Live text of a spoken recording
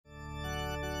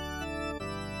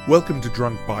Welcome to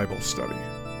Drunk Bible Study.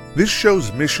 This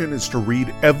show's mission is to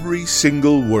read every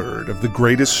single word of the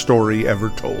greatest story ever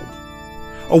told.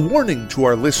 A warning to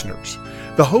our listeners,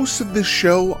 the hosts of this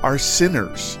show are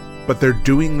sinners, but they're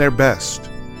doing their best.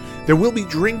 There will be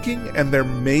drinking and there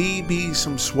may be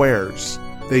some swears.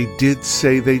 They did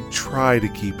say they'd try to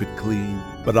keep it clean,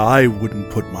 but I wouldn't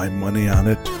put my money on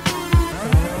it.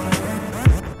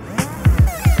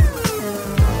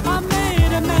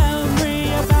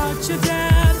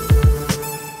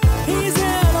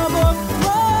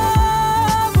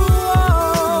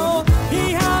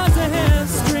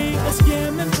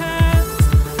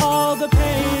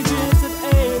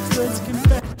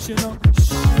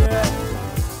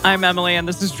 I'm Emily, and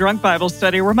this is Drunk Bible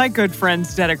Study, where my good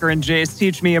friends Dedeker and Jace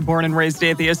teach me, a born and raised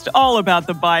atheist, all about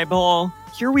the Bible.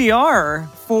 Here we are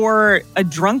for a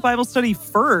Drunk Bible Study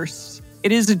first.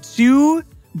 It is a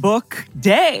 2-book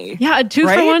day. Yeah, a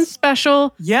 2-for-1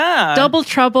 special. Yeah. Double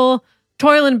trouble,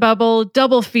 toil and bubble,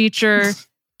 double feature.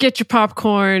 Get your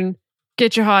popcorn,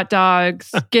 get your hot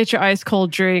dogs, get your ice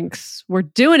cold drinks. We're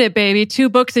doing it, baby. 2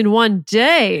 books in one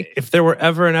day. If there were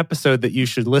ever an episode that you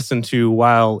should listen to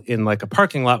while in like a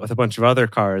parking lot with a bunch of other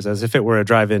cars, as if it were a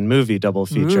drive-in movie double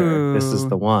feature, this is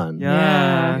the one.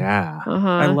 Yeah. Uh-huh.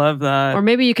 I love that. Or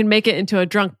maybe you can make it into a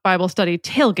Drunk Bible Study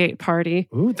tailgate party.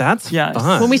 Ooh, that's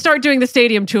fun. When we start doing the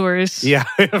stadium tours. Yeah,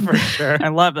 for sure. I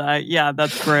love that. Yeah,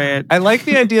 that's great. I like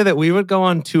the idea that we would go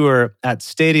on tour at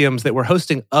stadiums that were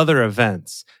hosting other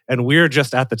events, and we're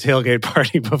just at the tailgate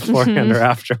party beforehand or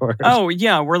afterwards. Oh,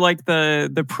 yeah. We're like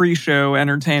the pre-show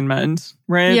entertainment,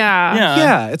 right? Yeah.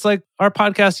 Yeah, it's like our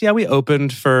podcast. Yeah, we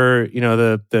opened for,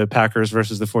 the Packers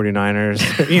versus the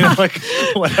 49ers. Like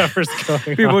whatever's going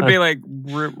on. People would be like,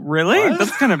 really? What?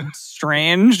 That's kind of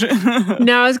strange.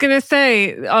 No, I was going to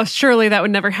say, surely that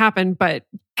would never happen. But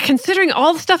considering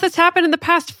all the stuff that's happened in the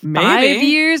past 5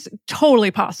 years,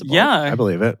 totally possible. Yeah. I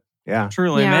believe it. Yeah.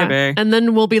 Truly, maybe. And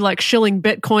then we'll be like shilling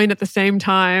Bitcoin at the same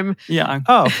time. Yeah.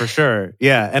 Oh, for sure.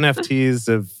 Yeah. NFTs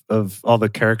of all the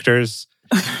characters.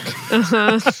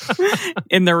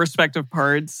 In their respective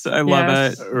parts. I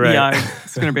love it. Right. Yeah,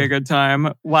 it's going to be a good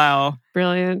time. Wow.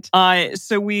 Brilliant.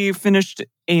 So we finished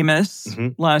Amos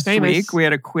last week. We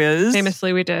had a quiz.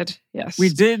 Famously, we did. Yes. We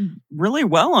did really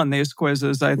well on these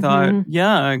quizzes, I thought.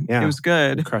 Yeah, it was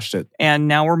good. Crushed it. And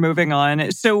now we're moving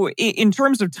on. So in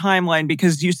terms of timeline,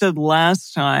 because you said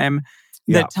last time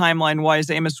that timeline-wise,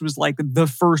 Amos was like the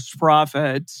first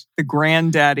prophet, the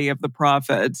granddaddy of the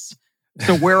prophets.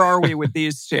 So where are we with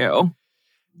these two?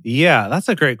 Yeah, that's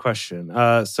a great question.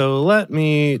 So let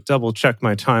me double check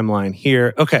my timeline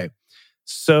here. Okay.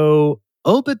 So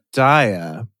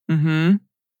Obadiah,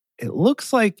 it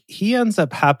looks like he ends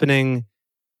up happening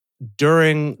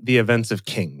during the events of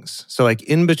Kings. So like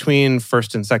in between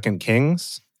 1st and 2nd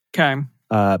Kings. Okay.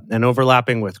 And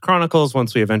overlapping with Chronicles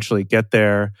once we eventually get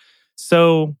there.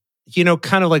 So,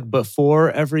 kind of like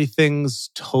before everything's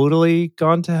totally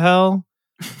gone to hell,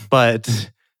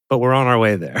 but we're on our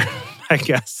way there, I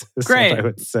guess is Great. what I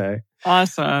would say.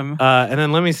 Awesome. And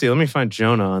then let me find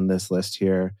Jonah on this list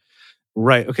here.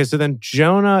 Right. Okay. So then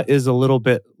Jonah is a little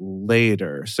bit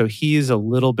later. So he's a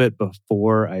little bit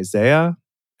before Isaiah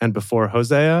and before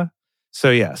Hosea.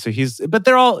 So but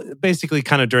they're all basically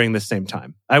kind of during the same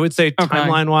time. I would say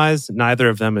timeline-wise, neither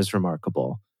of them is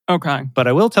remarkable. Okay. But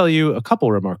I will tell you a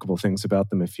couple remarkable things about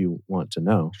them if you want to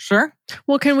know. Sure.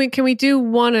 Well, can we do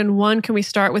one and one? Can we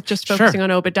start with just focusing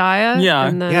on Obadiah? Yeah.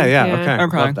 And then,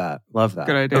 Okay. Love that.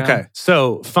 Good idea. Okay.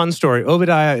 So, fun story.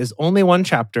 Obadiah is only one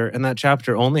chapter, and that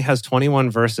chapter only has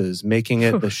 21 verses, making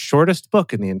it the shortest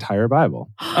book in the entire Bible.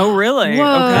 Oh, really?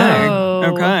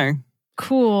 Whoa. Okay.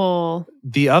 Cool.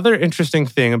 The other interesting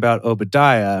thing about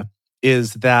Obadiah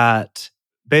is that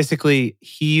basically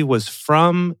he was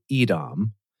from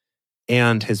Edom,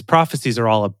 and his prophecies are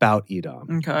all about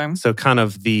Edom. Okay. So kind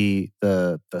of the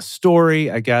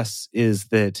story, I guess, is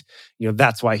that,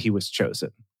 that's why he was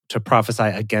chosen. To prophesy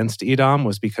against Edom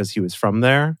was because he was from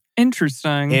there.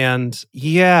 Interesting. And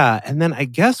and then I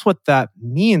guess what that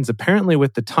means apparently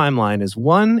with the timeline is,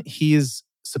 one, he's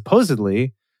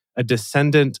supposedly a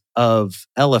descendant of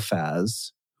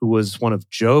Eliphaz, who was one of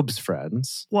Job's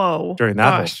friends. Whoa. During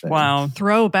that whole thing. Wow.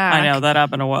 Throwback. I know, that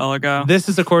happened a while ago. This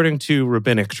is according to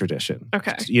rabbinic tradition.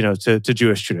 Okay. To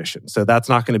Jewish tradition. So that's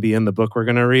not going to be in the book we're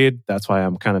going to read. That's why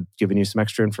I'm kind of giving you some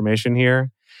extra information here.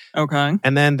 Okay.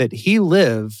 And then that he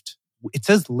lived, it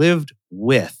says lived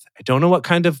with. I don't know what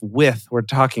kind of with we're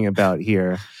talking about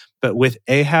here, but with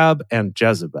Ahab and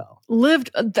Jezebel. Lived.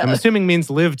 I'm assuming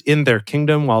means lived in their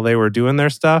kingdom while they were doing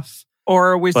their stuff.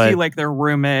 Or was he But- like their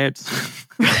roommate?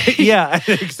 Yeah,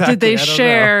 exactly. Did they I don't know.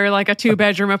 share like a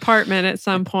 2-bedroom apartment at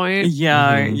some point?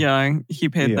 Yeah, Mhm. yeah. He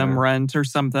paid them Yeah. rent or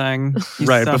something. He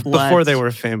Right, sublet. before they were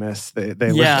famous, they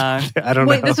Yeah. lived. I don't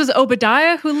Wait, know. this was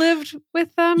Obadiah who lived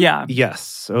with them? Yeah.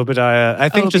 Yes, Obadiah. I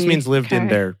think just Obi, means lived in okay.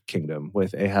 their kingdom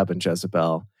with Ahab and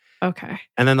Jezebel. Okay.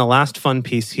 And then the last fun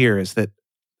piece here is that,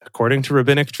 according to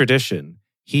rabbinic tradition,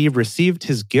 he received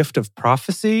his gift of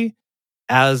prophecy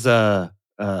as a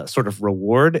sort of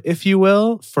reward, if you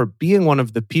will, for being one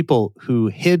of the people who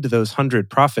hid those 100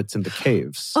 prophets in the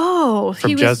caves. Oh, From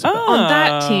he was Jezebel. on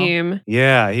that Oh. team.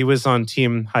 Yeah, he was on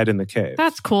team hide in the cave.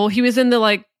 That's cool. He was in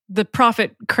the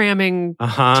prophet cramming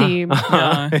team.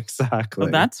 Yeah. Exactly.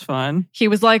 Well, that's fun. He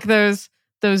was like those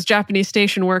Japanese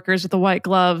station workers with the white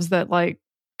gloves that like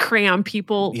cram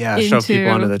people yeah, into. shove people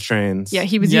onto the trains. Yeah,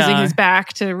 he was Yeah. using his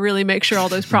back to really make sure all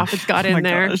those prophets got Oh in my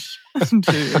there. gosh.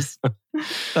 Jeez.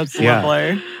 That's Yeah.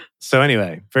 lovely. So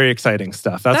anyway, very exciting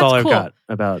stuff. That's That's all I've cool. got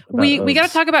about We got to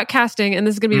Obes. talk about casting, and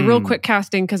this is going to be a real Mm. quick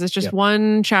casting because it's just Yep.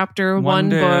 one chapter, one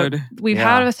book. dude. We've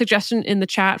Yeah. had a suggestion in the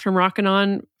chat from Rockin'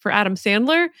 On for Adam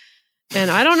Sandler, and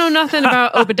I don't know nothing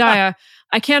about Obadiah.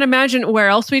 I can't imagine where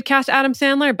else we'd cast Adam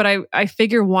Sandler, but I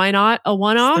figure why not a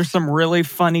one-off? There's some really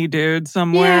funny dude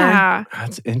somewhere. Yeah,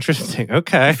 That's interesting.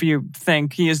 Okay. If you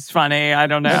think he's funny, I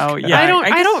don't know. Okay. Yeah, I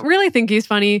guess- don't really think he's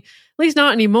funny. At least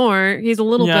not anymore. He's a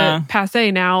little Yeah. bit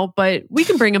passe now, but we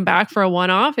can bring him back for a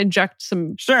one-off, inject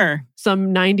some Sure.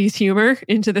 90s humor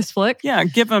into this flick. Yeah,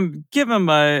 give him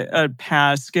a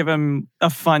pass. Give him a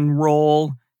fun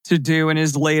role to do in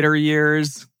his later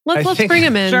years. Let's think- bring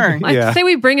him in. Sure. I'd Yeah. say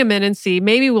we bring him in and see.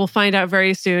 Maybe we'll find out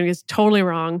very soon. He's totally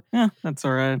wrong. Yeah, that's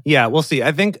all right. Yeah, we'll see.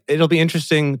 I think it'll be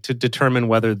interesting to determine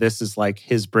whether this is like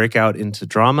his breakout into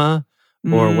drama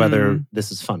or whether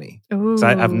this is funny. Ooh. 'Cause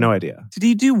I have no idea. Did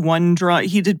he do one draw?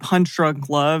 He did Punch Drunk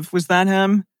Love. Was that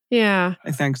him? Yeah.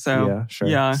 I think so. Yeah, sure.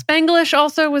 Yeah. Spanglish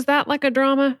also, was that like a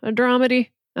dramedy?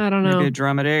 I don't know. Maybe a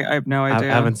dramedy. I have no I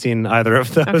idea. haven't seen either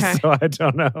of those, Okay. so I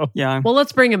don't know. Yeah. Well,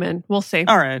 let's bring him in. We'll see.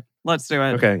 All right. Let's do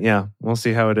it. Okay, yeah, we'll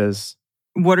see how it is.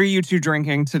 What are you two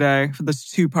drinking today for this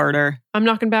two-parter? I'm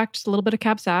knocking back just a little bit of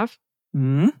Cab Sav.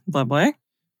 Lovely.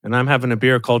 And I'm having a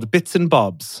beer called Bits and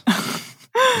Bobs,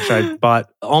 which I bought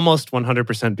almost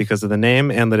 100% because of the name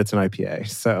and that it's an IPA.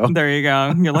 So, There you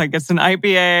go. You're like, it's an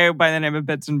IPA by the name of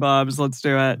Bits and Bobs. Let's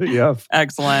do it. yep.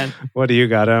 Excellent. What do you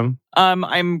got, Em?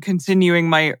 I'm continuing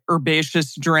my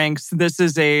herbaceous drinks. This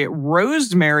is a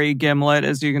rosemary gimlet.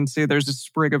 As you can see, there's a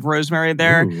sprig of rosemary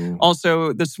there. Ooh.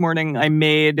 Also, this morning I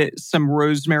made some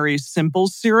rosemary simple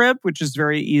syrup, which is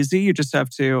very easy. You just have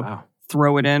to Wow.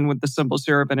 throw it in with the simple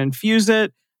syrup and infuse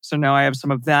it. So now I have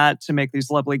some of that to make these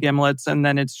lovely gimlets. And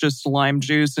then it's just lime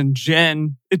juice and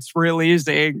gin. It's real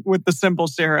easy with the simple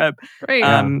syrup. Great.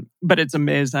 But it's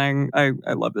amazing. I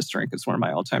love this drink. It's one of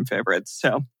my all-time favorites.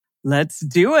 So let's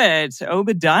do it.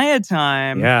 Obadiah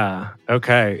time. Yeah.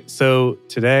 Okay. So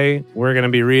today we're going to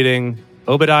be reading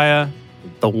Obadiah,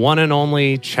 the one and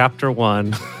only chapter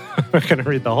 1. We're going to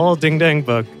read the whole ding dang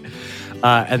book.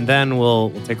 And then we'll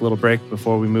take a little break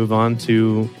before we move on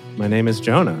to My Name is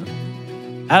Jonah.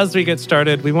 As we get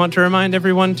started, we want to remind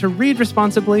everyone to read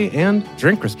responsibly and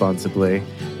drink responsibly.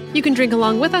 You can drink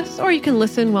along with us, or you can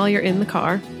listen while you're in the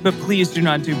car. But please do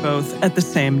not do both at the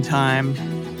same time.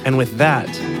 And with that,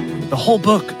 the whole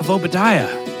book of Obadiah.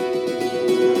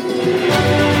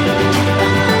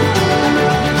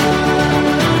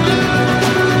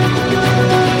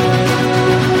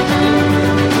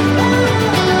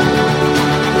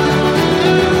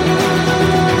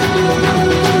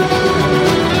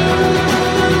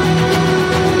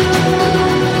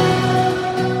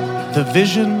 The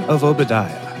vision of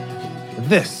Obadiah.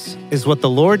 This is what the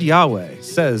Lord Yahweh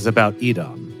says about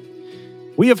Edom.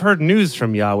 We have heard news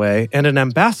from Yahweh, and an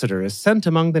ambassador is sent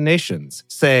among the nations,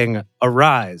 saying,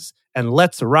 Arise, and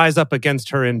let's rise up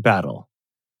against her in battle.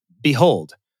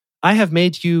 Behold, I have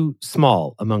made you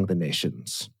small among the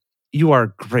nations. You are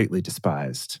greatly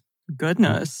despised.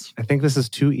 Goodness. I think this is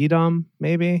to Edom,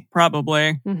 maybe?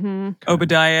 Probably. Mm-hmm.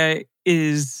 Obadiah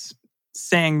is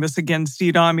saying this against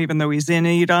Edom, even though he's in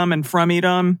Edom and from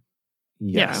Edom.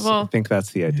 Yes, Yeah, well, I think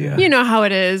that's the idea. You know how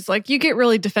it is. Like, you get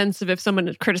really defensive if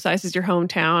someone criticizes your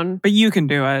hometown, But you can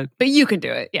do it. but you can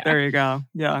do it. Yeah. There you go.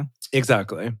 Yeah.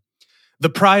 Exactly. The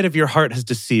pride of your heart has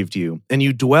deceived you, and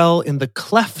you dwell in the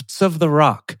clefts of the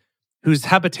rock, whose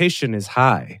habitation is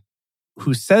high,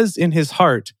 who says in his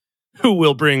heart, Who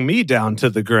will bring me down to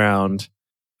the ground?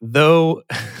 Though,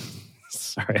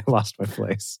 sorry, I lost my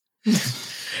place.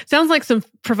 Sounds like some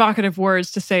provocative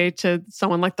words to say to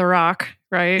someone like The Rock,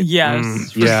 right?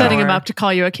 Yes. For yeah. Setting him up to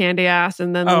call you a candy ass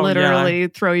and then Oh, literally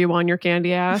throw you on your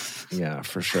candy ass. Yeah,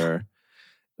 for sure.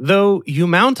 Though you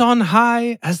mount on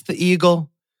high as the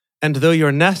eagle, and though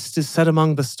your nest is set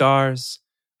among the stars,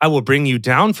 I will bring you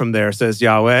down from there, says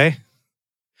Yahweh.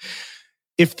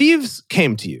 If thieves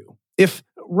came to you, if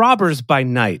robbers by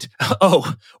night,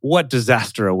 oh, what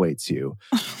disaster awaits you.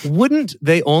 Wouldn't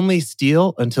they only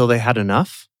steal until they had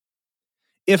enough?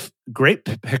 If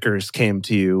grape pickers came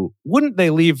to you, wouldn't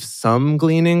they leave some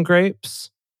gleaning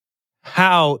grapes?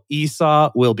 How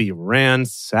Esau will be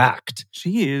ransacked.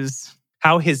 Jeez.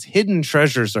 How his hidden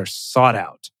treasures are sought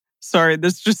out. Sorry,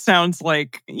 this just sounds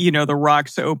like, The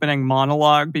Rock's opening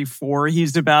monologue before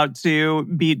he's about to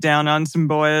beat down on some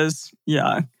boys.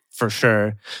 Yeah. For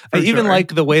sure. I even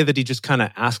like the way that he just kind of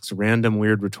asks random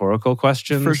weird rhetorical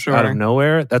questions out of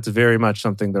nowhere. That's very much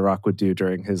something The Rock would do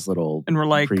during his little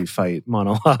pre-fight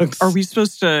monologues. Are we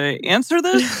supposed to answer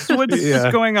this?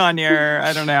 What's going on here?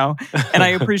 I don't know. And I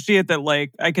appreciate that,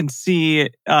 I can see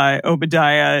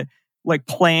Obadiah,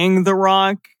 playing The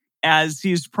Rock as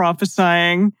he's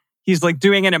prophesying. He's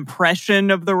doing an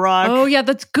impression of The Rock. Oh, yeah,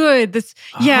 that's good.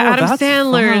 Adam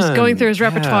Sandler is going through his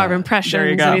repertoire of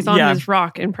impressions, and he's on his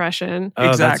Rock impression. Oh,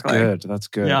 exactly. That's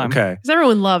good. Yeah. Okay. Because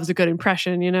everyone loves a good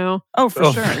impression, Oh,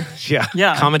 for sure.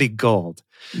 Yeah. Comedy gold.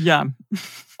 Yeah.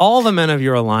 All the men of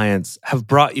your alliance have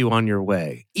brought you on your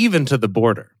way, even to the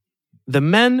border. The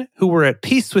men who were at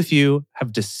peace with you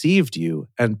have deceived you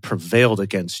and prevailed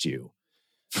against you.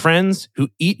 Friends who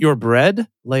eat your bread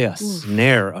lay a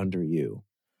snare under you.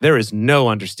 There is no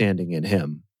understanding in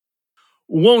him.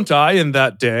 Won't I in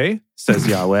that day, says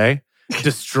Yahweh,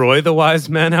 destroy the wise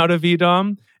men out of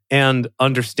Edom and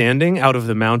understanding out of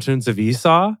the mountains of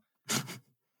Esau?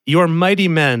 Your mighty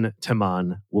men,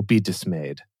 Teman, will be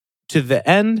dismayed, to the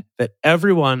end that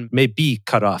everyone may be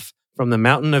cut off from the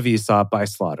mountain of Esau by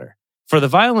slaughter. For the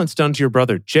violence done to your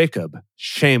brother Jacob,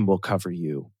 shame will cover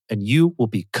you, and you will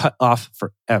be cut off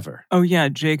forever. Oh, yeah,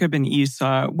 Jacob and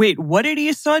Esau. Wait, what did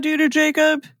Esau do to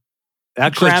Jacob?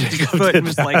 Actually, grabbed his foot and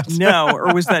was like, no,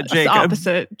 or was that Jacob?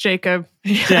 Opposite, Jacob.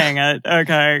 Dang it.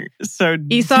 Okay. So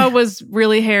Esau was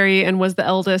really hairy and was the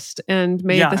eldest and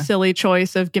made the silly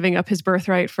choice of giving up his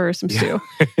birthright for some stew.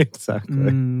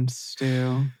 Exactly.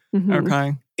 Stew. Mm-hmm.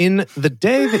 Okay. In the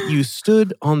day that you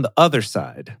stood on the other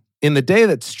side, in the day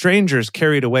that strangers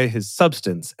carried away his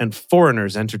substance and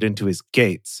foreigners entered into his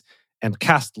gates and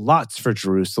cast lots for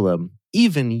Jerusalem,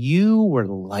 even you were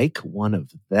like one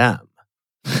of them.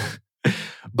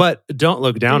 But don't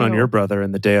look down on your brother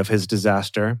in the day of his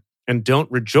disaster, and don't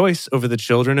rejoice over the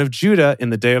children of Judah in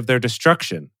the day of their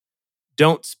destruction.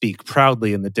 Don't speak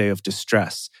proudly in the day of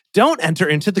distress. Don't enter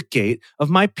into the gate of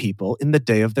my people in the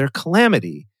day of their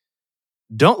calamity.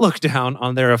 Don't look down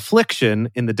on their affliction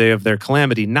in the day of their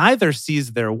calamity, neither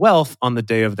seize their wealth on the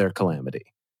day of their calamity.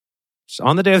 Just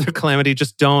on the day of their calamity,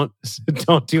 just don't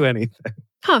do anything.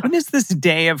 When is this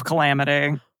day of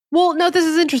calamity? Well, no, this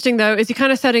is interesting, though. Is he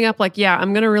kind of setting up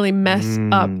I'm going to really mess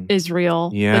up Israel,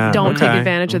 but don't take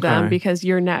advantage of them because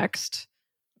you're next.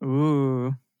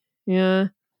 Ooh. Yeah.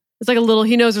 It's like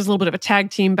he knows there's a little bit of a tag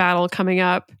team battle coming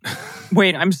up.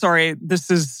 Wait, I'm sorry. This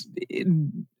is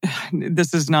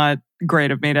not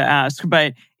great of me to ask,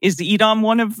 but is Edom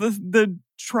one of the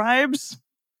tribes?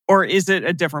 Or is it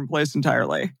a different place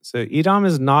entirely? So Edom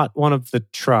is not one of the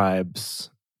tribes,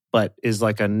 but is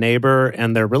like a neighbor,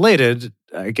 and they're related,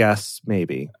 I guess,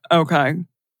 maybe. Okay.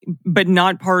 But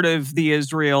not part of the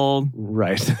Israel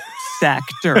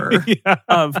sector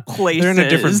of places. They're in a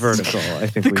different vertical, I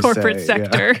think the corporate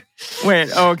sector. Yeah.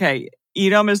 Wait, okay.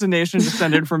 Edom is a nation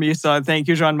descended from Esau. Thank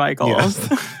you, John Michael.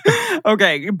 Yes.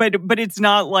 Okay, but it's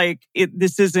not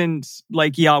this isn't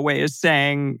like Yahweh is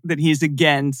saying that he's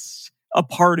against a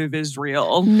part of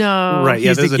Israel. No. Right,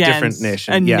 yeah, there's a different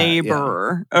nation. A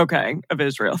neighbor, of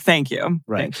Israel. Thank you.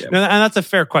 Right. Thank you. No, and that's a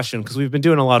fair question because we've been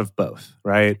doing a lot of both,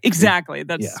 right? Exactly.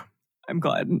 I'm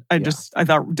glad. I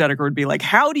thought Dedeker would be like,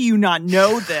 how do you not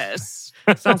know this?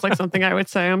 Sounds like something I would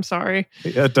say. I'm sorry.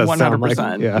 Yeah, it does 100%, sound like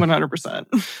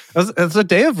 100%. It's a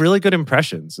day of really good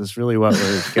impressions is really what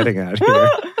we're getting at here.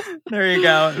 There you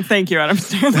go. Thank you, Adam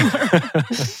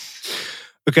Sandler.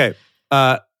 Okay.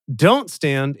 Don't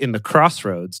stand in the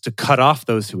crossroads to cut off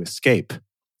those who escape.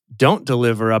 Don't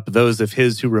deliver up those of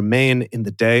his who remain in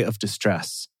the day of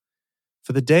distress.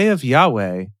 For the day of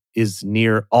Yahweh is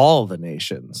near all the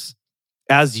nations.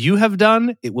 As you have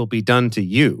done, it will be done to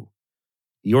you.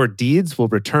 Your deeds will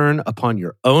return upon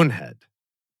your own head.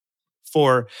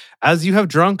 For as you have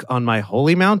drunk on my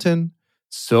holy mountain,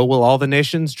 so will all the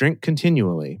nations drink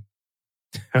continually.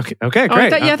 Okay,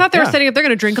 great. I thought they were setting up, they're going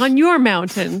to drink on your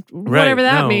mountain, whatever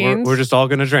that means. We're just all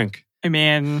going to drink. I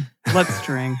mean, let's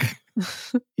drink.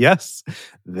 Yes,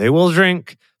 they will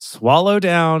drink, swallow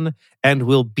down, and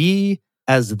will be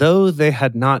as though they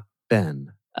had not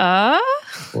been.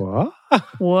 What?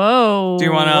 Whoa. Do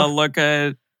you want to look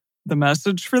at the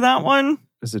message for that one?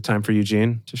 Is it time for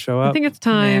Eugene to show up? I think it's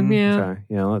time, Man. yeah. Okay.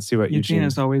 Yeah, let's see what Eugene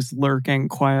is always lurking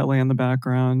quietly in the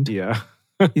background. Yeah.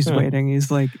 He's waiting.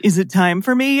 He's like, is it time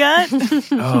for me yet?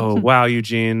 Oh, wow,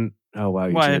 Eugene.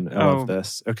 What? I love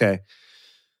this. Okay.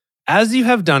 As you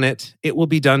have done it, it will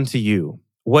be done to you.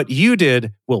 What you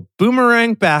did will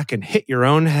boomerang back and hit your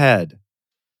own head.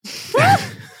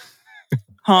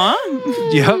 Huh?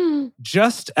 Yep.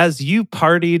 Just as you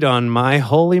partied on my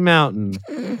holy mountain,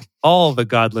 all the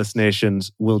godless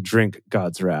nations will drink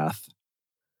God's wrath.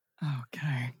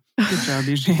 Okay. Good job,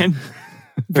 Eugene.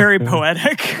 Very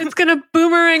poetic. It's going to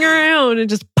boomerang around and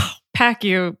just pack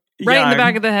you right in the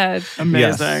back of the head.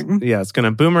 Amazing. Yes. Yeah, it's going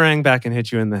to boomerang back and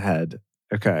hit you in the head.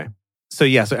 Okay. So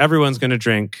everyone's going to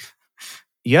drink.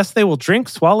 Yes, they will drink,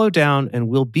 swallow down, and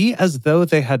will be as though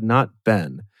they had not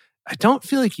been. I don't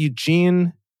feel like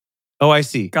Eugene... Oh, I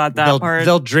see. Got that part?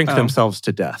 They'll drink themselves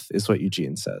to death, is what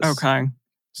Eugene says. Okay.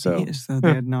 So, As though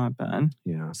they had not been.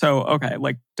 Yeah. So, okay,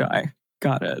 like die.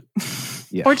 Got it.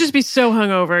 Yeah. Or just be so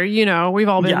hungover. You know, we've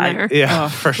all been there. Yeah,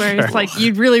 for Where sure. it's like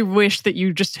you'd really wish that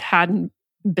you just hadn't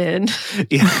been.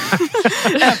 Yeah.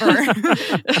 Ever.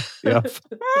 Yep.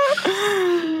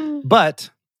 But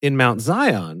in Mount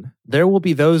Zion, there will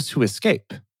be those who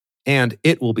escape, and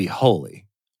it will be holy.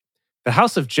 The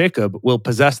house of Jacob will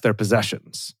possess their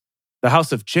possessions. The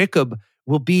house of Jacob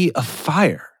will be a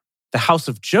fire. The house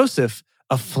of Joseph,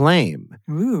 a flame.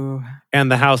 Ooh.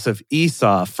 And the house of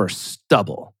Esau for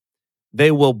stubble. They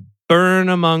will burn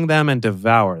among them and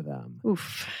devour them.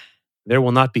 Oof. There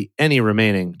will not be any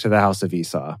remaining to the house of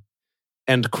Esau.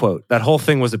 End quote. That whole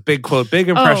thing was a big quote, big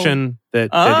impression that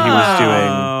he was doing.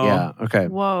 Yeah, okay.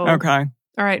 Whoa. Okay.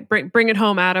 All right, bring it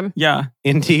home, Adam. Yeah.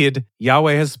 Indeed,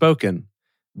 Yahweh has spoken.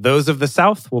 Those of the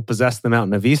south will possess the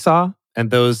mountain of Esau, and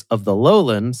those of the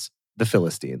lowlands, the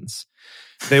Philistines.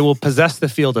 They will possess the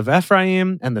field of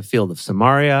Ephraim and the field of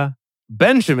Samaria.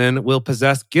 Benjamin will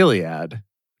possess Gilead.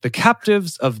 The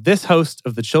captives of this host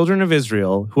of the children of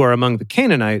Israel, who are among the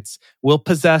Canaanites, will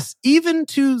possess even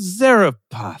to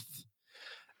Zarephath.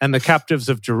 And the captives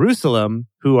of Jerusalem,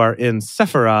 who are in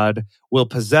Sepharad, will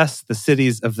possess the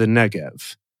cities of the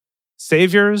Negev.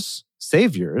 Saviors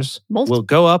will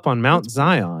go up on Mount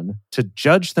Zion to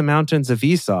judge the mountains of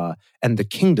Esau, and the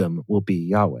kingdom will be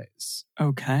Yahweh's.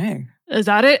 Okay. Is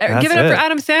that it? That's Give it up for it.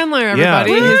 Adam Sandler, Yeah,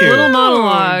 everybody. thank His you. little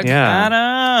monologue. Yeah.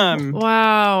 Adam.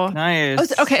 Wow.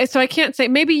 Nice. Okay, so I can't say,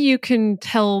 maybe you can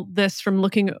tell this from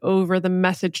looking over the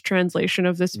message translation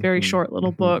of this very short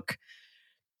little book.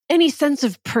 Any sense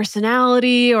of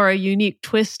personality or a unique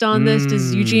twist on this?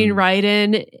 Does Eugene write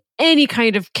in any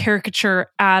kind of caricature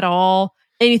at all?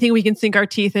 Anything we can sink our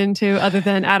teeth into other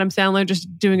than Adam Sandler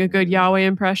just doing a good Yahweh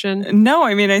impression? No,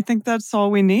 I mean, I think that's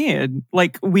all we need.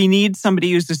 Like, we need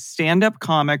somebody who's a stand-up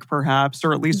comic, perhaps,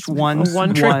 or at least once A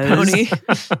one-trick pony.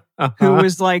 who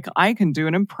was like, I can do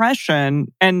an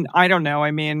impression. And I don't know,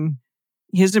 I mean,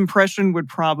 his impression would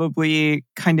probably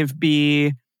kind of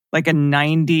be like a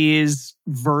 90s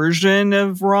version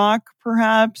of Rock,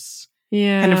 perhaps.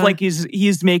 Yeah. Kind of like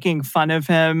he's making fun of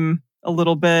him a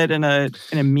little bit in a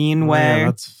mean way. Yeah,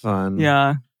 that's fun.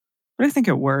 Yeah. But I think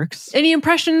it works. Any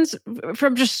impressions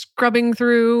from just scrubbing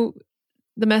through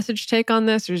the message take on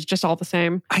this, or is it just all the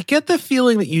same? I get the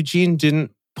feeling that Eugene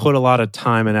didn't put a lot of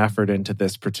time and effort into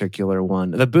this particular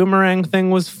one. The boomerang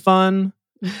thing was fun,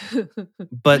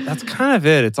 but that's kind of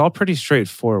it. It's all pretty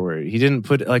straightforward. He didn't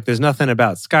put, like, there's nothing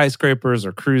about skyscrapers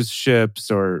or cruise ships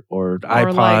or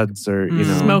iPods or, you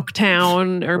know.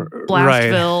 Smoketown or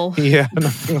Blastville. Right. Yeah,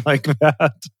 nothing like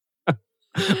that.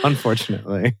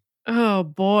 Unfortunately. Oh,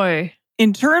 boy.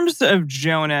 In terms of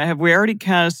Jonah, have we already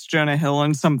cast Jonah Hill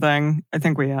in something? I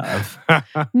think we have.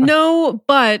 No,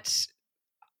 but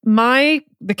the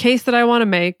case that I want to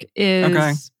make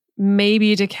is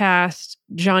maybe to cast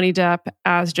Johnny Depp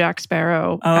as Jack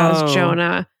Sparrow as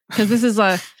Jonah, because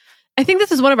I think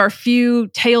this is one of our few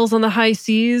tales on the high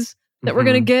seas that we're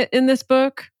going to get in this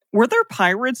book. Were there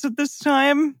pirates at this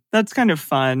time? That's kind of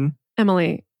fun.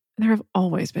 Emily, there have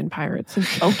always been pirates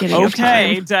since the beginning of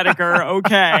Okay, time. Dedeker,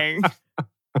 okay.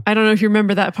 I don't know if you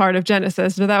remember that part of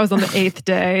Genesis, but that was on the 8th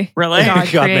day. Really? God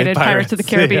God made created Pirates of the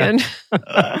Caribbean.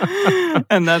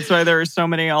 And that's why there are so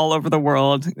many all over the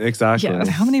world. Exactly. Yes.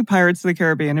 How many Pirates of the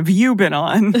Caribbean have you been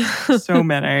on? So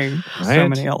many. So Right.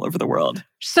 many all over the world.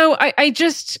 So I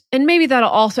just, and maybe that'll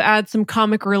also add some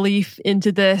comic relief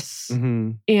into this.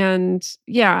 Mhm. And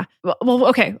yeah, well,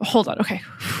 okay, hold on. Okay.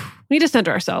 We need to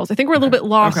center ourselves. I think we're a little bit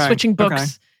lost Okay. switching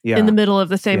books Yeah. in the middle of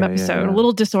the same Yeah, yeah, episode, yeah. a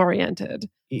little disoriented.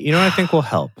 You know what I think will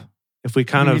help? if we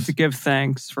kind We of need to give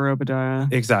thanks for Obadiah.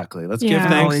 exactly, let's Yeah. give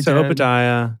thanks Really to did.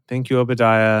 Obadiah. Thank you,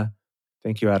 Obadiah.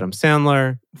 Thank you, Adam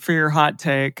Sandler. For your hot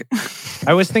take.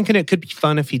 I was thinking it could be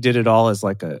fun if he did it all as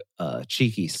like a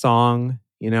cheeky song.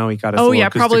 You know, he got his little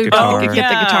acoustic probably guitar. get the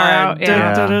guitar out.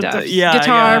 Yeah.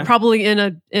 Guitar, yeah. probably in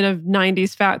a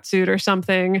 90s fat suit or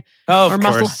something, Oh, of or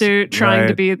muscle course. suit, trying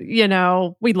to Right.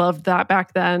 be, we loved that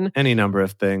back then. Any number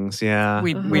of things. Yeah.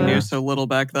 We Uh-huh. knew so little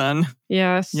back then.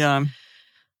 Yes. Yeah.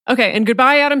 Okay, and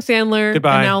goodbye, Adam Sandler.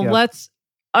 Goodbye, And now yeah. let's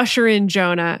usher in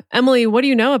Jonah. Emily, what do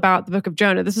you know about the book of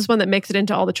Jonah? This is one that makes it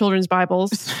into all the children's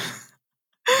Bibles.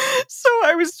 So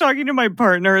I was talking to my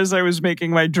partner as I was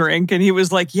making my drink, and he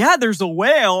was like, "Yeah, there's a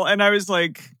whale," and I was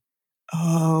like,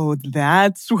 "Oh,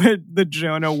 that's what the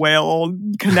Jonah whale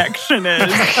connection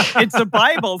is. It's a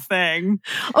Bible thing."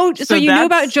 Oh, so So you knew that's-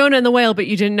 about Jonah and the whale, but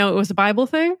you didn't know it was a Bible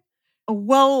thing?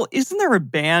 Well, isn't there a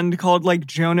band called like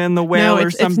Jonah and the Whale No, or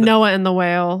it's something? Noah and the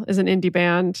Whale is an indie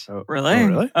band. Oh, Really? Oh,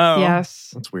 really? Oh,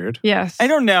 Yes. That's weird. Yes. I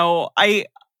don't know. I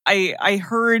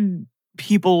heard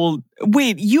people.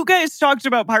 Wait, you guys talked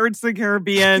about Pirates of the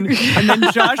Caribbean, and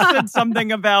then Josh said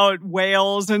something about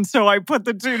whales, and so I put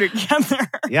the two together.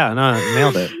 Yeah, no,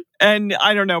 nailed it. And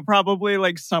I don't know, probably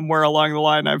like somewhere along the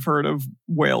line, I've heard of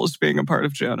whales being a part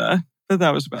of Jonah, but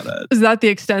that was about it. Is that the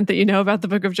extent that you know about the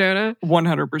book of Jonah?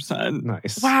 100%.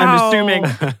 Nice. Wow. I'm assuming.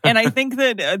 And I think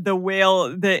that the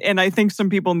whale, and I think some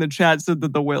people in the chat said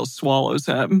that the whale swallows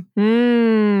him.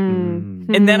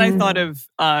 Mm. And then I thought of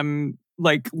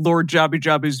like Lord Jabu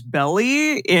Jabu's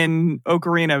belly in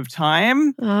Ocarina of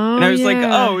Time. Oh, And I was like,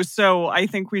 yeah. oh, so I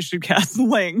think we should cast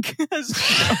Link as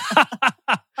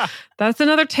That's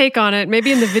another take on it.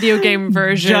 Maybe in the video game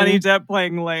version. Johnny Depp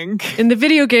playing Link. In the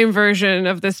video game version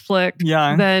of this flick,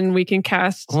 Yeah. then we can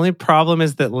cast. Only problem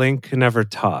is that Link never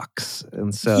talks.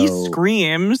 And so He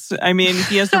screams. I mean,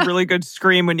 he has a really good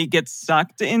scream when he gets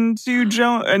sucked into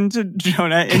Jonah, into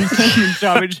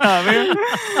Jabu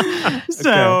Jabu.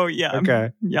 So, yeah.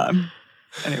 Okay. Yeah.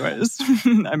 Anyways,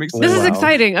 I'm excited. This is Wow.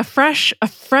 exciting. A fresh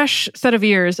set of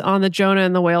ears on the Jonah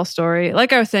and the whale story.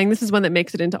 Like I was saying, this is one that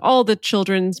makes it into all the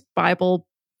children's Bible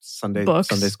Sunday books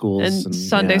schools and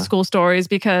Sunday yeah. school stories,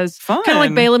 because Fun. kind of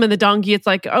like Balaam and the donkey, it's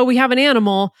like, oh, we have an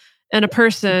animal and a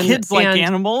person. Kids like and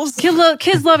animals.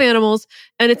 Kids love animals,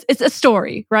 and it's a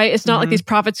story, right? It's not like Mhm. these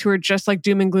prophets who are just like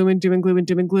doom and gloom and doom and gloom and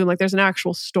doom and gloom. Like there's an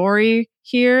actual story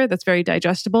here that's very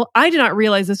digestible. I did not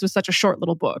realize this was such a short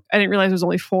little book. I didn't realize it was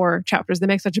only 4 chapters. They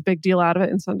make such a big deal out of it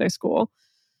in Sunday school.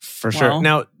 For sure. Well,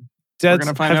 Now, We're Deds,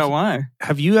 going to find out why.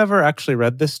 have you ever actually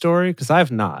read this story? Because I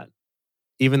have not.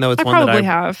 Even though it's I one that probably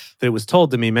have. that was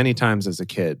told to me many times as a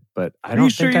kid, but I Are don't you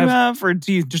sure think you I've have, or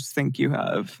do you just think you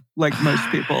have, like most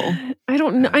people? I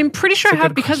don't know. I'm pretty sure I It's a have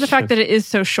good because of the fact that question. it is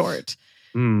so short.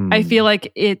 Hmm. I feel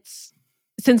like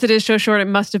since it is so short, it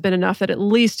must have been enough that at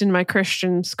least in my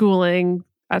Christian schooling,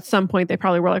 at some point they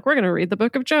probably were like, we're going to read the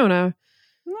book of Jonah.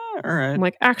 All right. I'm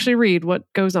like, actually read what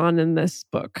goes on in this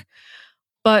book.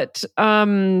 But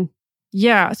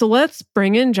yeah, so let's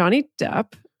bring in Johnny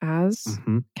Depp as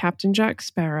Mhm. Captain Jack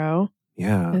Sparrow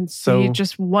Yeah. and see So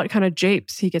just what kind of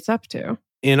japes he gets up to.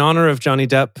 in honor of Johnny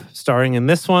Depp starring in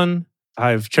this one,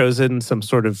 I've chosen some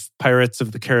sort of Pirates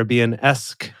of the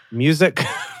Caribbean-esque music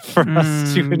for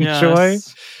us to enjoy.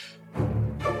 Yes.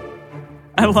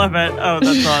 I love it. Oh,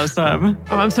 that's awesome.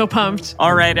 Oh, I'm so pumped.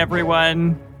 All right,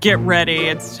 everyone, get ready.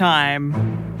 It's time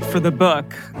for the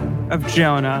book of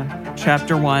Jonah,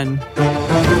 chapter 1.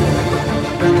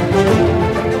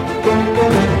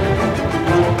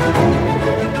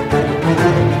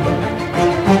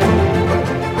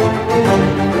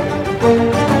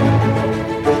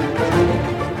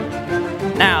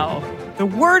 Now, the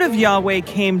word of Yahweh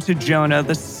came to Jonah,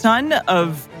 the son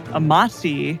of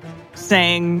Amittai,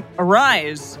 saying,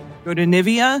 "Arise, go to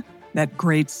Nineveh, that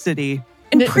great city,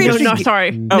 and preach No, ag- sorry.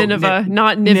 Oh, Nineveh,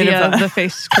 not Nivea, Nineveh. the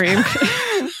face cream.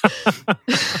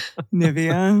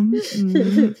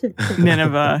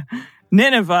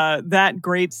 Nineveh, that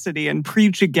great city, and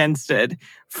preach against it,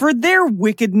 for their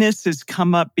wickedness has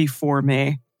come up before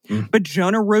me." But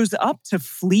Jonah rose up to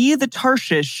flee the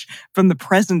Tarshish from the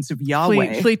presence of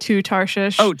Yahweh. Flee to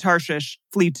Tarshish. Oh, Tarshish,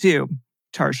 flee to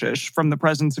Tarshish from the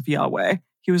presence of Yahweh.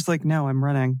 He was like, "No, I'm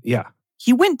running." Yeah.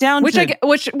 He went down Which, to...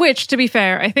 which, to be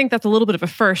fair, I think that's a little bit of a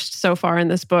first so far in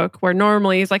this book, where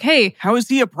normally he's like, hey, How is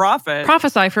he a prophet?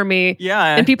 prophesy for me.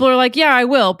 Yeah. And people are like, yeah, I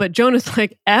will. But Jonah's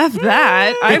like, F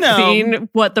that. I I've know. seen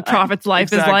what the prophet's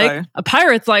life exactly. is like. A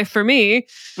pirate's life for me.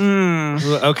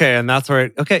 Okay, and that's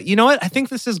where okay, you know what? I think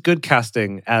this is good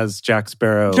casting as Jack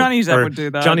Sparrow. Johnny Depp or would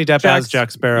do that. Johnny Depp Jack's- as Jack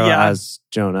Sparrow yeah. as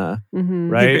Jonah. Mhm.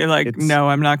 Right? He'd be like, It's- "No,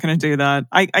 I'm not going to do that.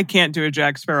 I can't do a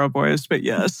Jack Sparrow voice, but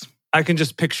yes." I can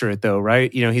just picture it though,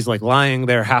 right? You know, he's like lying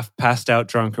there, half passed out,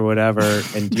 drunk or whatever,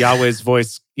 and Yahweh's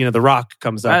voice, you know, the rock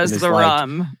comes up As and is the like,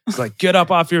 rum. it's like, get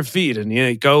up off your feet and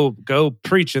you know, go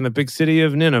preach in the big city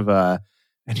of Nineveh.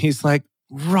 And he's like,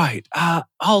 right,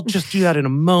 I'll just do that in a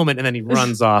moment. And then he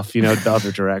runs off, you know, the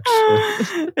other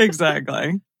direction.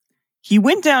 Exactly. He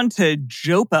went down to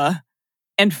Joppa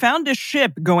and found a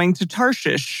ship going to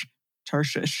Tarshish.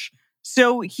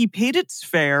 So he paid its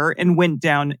fare and went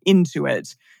down into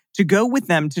it to go with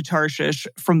them to Tarshish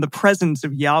from the presence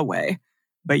of Yahweh.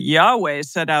 But Yahweh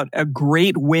set out a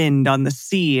great wind on the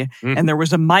sea, and there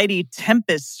was a mighty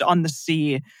tempest on the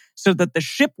sea, so that the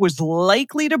ship was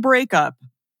likely to break up.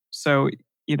 So,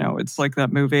 you know, it's like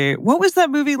that movie. What was that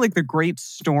movie? Like The Great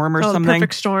Storm or something? The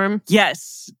Perfect Storm.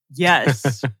 Yes.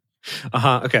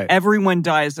 Okay. Everyone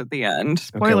dies at the end.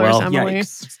 Spoilers, well, Emily.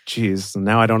 Yikes. Jeez,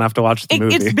 now I don't have to watch the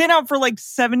movie. It's been out for like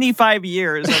 75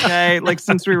 years, okay? Like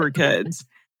since we were kids.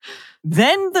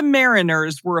 Then the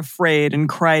mariners were afraid and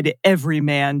cried every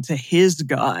man to his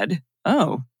god.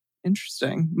 Oh,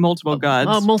 interesting. Multiple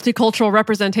gods. Multicultural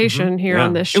representation here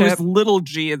on this ship. It was little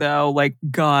g, though, like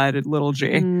God, little g.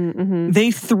 Mm-hmm.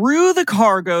 They threw the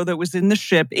cargo that was in the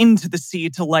ship into the sea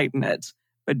to lighten it.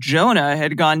 But Jonah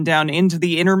had gone down into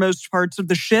the innermost parts of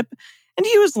the ship, and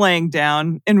he was laying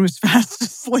down and was fast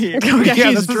asleep. Okay, Yeah,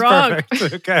 he's this is drunk.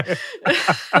 perfect. Okay.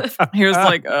 He was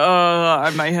like,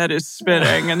 oh, my head is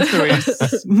spinning. And so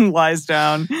he lies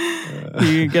down.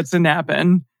 He gets a nap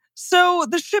in. So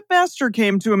the shipmaster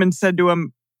came to him and said to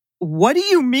him, what do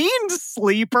you mean,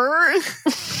 sleeper?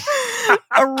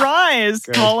 Arise,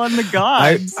 Good. call on the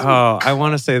gods. I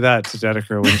want to say that to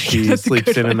Dedeker when she That's a sleeps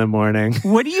good in one. the morning.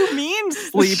 What do you mean,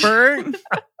 sleeper?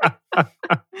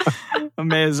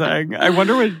 Amazing. I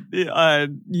wonder what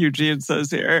Eugene says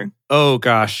here. Oh,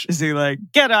 gosh. Is he like,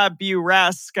 get up, you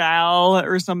rascal,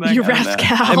 or something? You I don't know.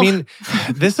 rascal. I mean,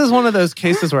 this is one of those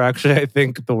cases where actually I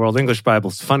think the World English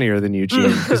Bible's funnier than Eugene,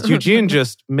 because Eugene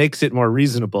just makes it more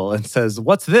reasonable and says,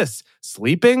 what's this?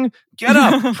 Sleeping? Get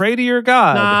up, pray to your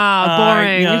God.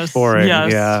 boring. Yes, Boring,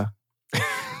 yes. yeah.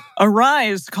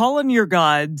 Arise, call on your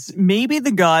gods. Maybe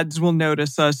the gods will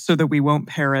notice us so that we won't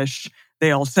perish.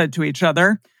 They all said to each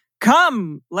other,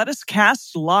 come, let us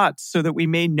cast lots so that we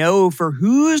may know for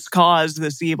whose cause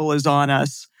this evil is on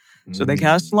us. So they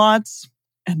cast lots,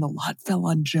 and the lot fell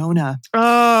on Jonah.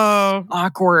 Oh,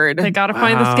 Awkward. they got to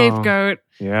find the Wow. scapegoat.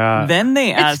 Yeah. Then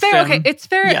they It's asked fair. him. Okay, it's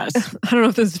fair. Yes. I don't know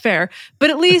if this is fair, but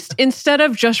at least instead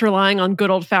of just relying on good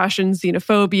old fashioned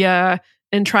xenophobia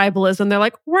and tribalism, they're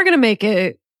like, we're going to make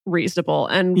it reasonable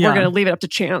and Yeah. we're going to leave it up to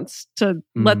chance to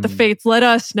let the fates let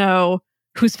us know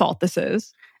whose fault this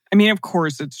is. I mean, of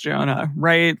course it's Jonah,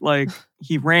 right? Like,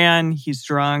 he ran, he's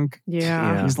drunk,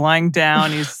 Yeah. he's lying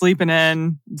down, he's sleeping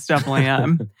in. It's definitely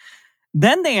him.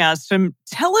 Then they asked him,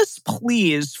 tell us,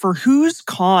 please, for whose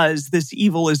cause this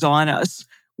evil is on us.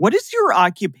 What is your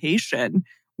occupation?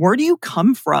 Where do you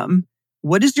come from?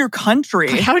 What is your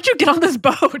country? How did you get on this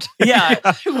boat? Yeah,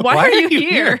 Why are you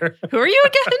here? Who are you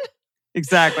again?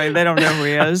 exactly. They don't know who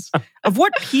he is. Of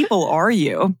what people are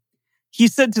you? He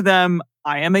said to them,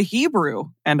 I am a Hebrew,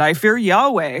 and I fear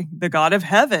Yahweh, the God of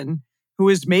heaven, who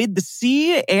has made the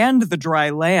sea and the dry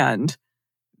land.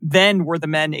 Then were the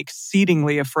men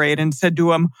exceedingly afraid and said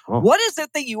to him, what is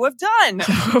it that you have done?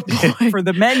 Oh boy. For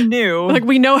the men knew. Like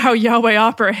we know how Yahweh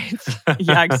operates.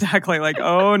 Yeah, exactly. Like,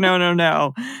 oh,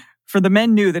 no. For the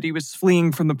men knew that he was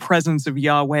fleeing from the presence of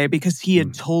Yahweh because he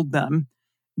had told them.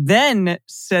 Then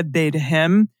said they to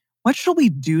him, what shall we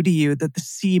do to you that the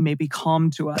sea may be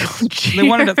calm to us? They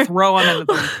wanted to throw him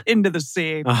into the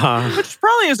sea, which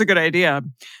probably is a good idea.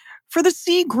 For the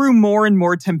sea grew more and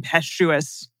more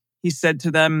tempestuous. He said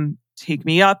to them, take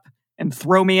me up and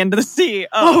throw me into the sea.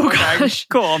 Oh, okay, gosh.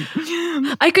 Cool.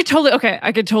 I could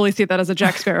totally see that as a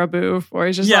Jack Sparrow move, where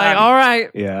he's just Yeah. like, all right,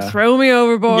 Yeah. throw me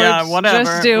overboard. Yeah, whatever.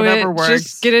 Just do Whatever it. works.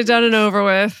 Just get it done and over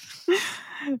with.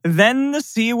 Then the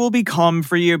sea will be calm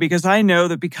for you, because I know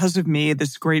that because of me,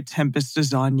 this great tempest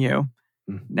is on you.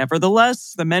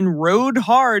 Nevertheless, the men rowed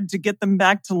hard to get them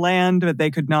back to land, but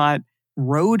they could not.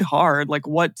 Rowed hard? Like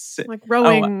what's... Like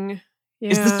rowing.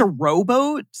 Is this a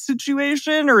rowboat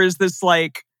situation? Or is this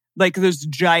like those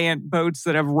giant boats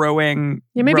that have rowing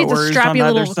Yeah, maybe it's a rowers on strappy the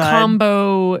other little side?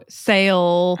 combo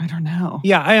sail I don't know.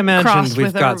 Yeah, I imagine Crossed we've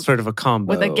with got a- sort of a combo.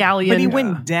 with a galleon. But he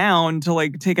went down to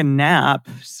like take a nap,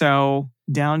 so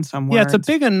down somewhere. Yeah, it's a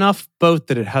big enough boat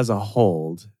that it has a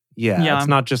hold. Yeah, it's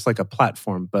not just like a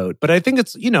platform boat. But I think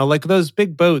it's, like those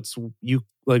big boats, you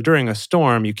like during a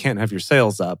storm, you can't have your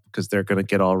sails up because they're going to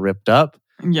get all ripped up.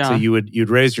 Yeah. So you'd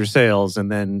raise your sails,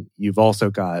 and then you've also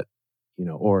got,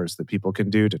 oars that people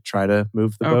can do to try to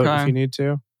move the boat if Okay. you need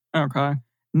to. Okay.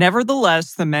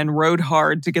 Nevertheless, the men rowed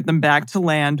hard to get them back to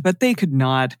land, but they could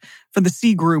not, for the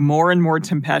sea grew more and more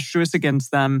tempestuous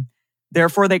against them.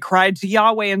 Therefore they cried to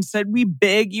Yahweh and said, "We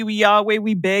beg you, Yahweh,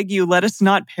 we beg you, let us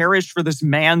not perish for this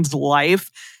man's life.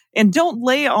 And don't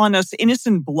lay on us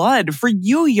innocent blood, for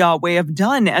you, Yahweh, have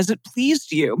done as it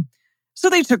pleased you." So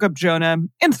they took up Jonah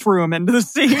and threw him into the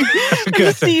sea. And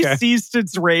the sea ceased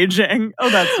its raging. Oh,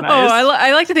 that's nice. Oh,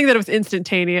 I like to think that it was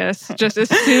instantaneous. Just as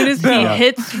soon as he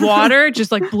hits water, just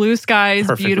like blue skies,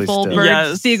 Perfectly beautiful still.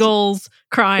 birds, seagulls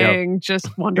crying,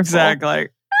 just wonderful. Exactly.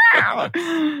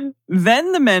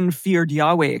 Then the men feared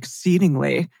Yahweh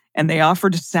exceedingly, and they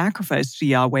offered a sacrifice to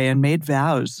Yahweh and made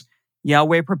vows.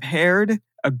 Yahweh prepared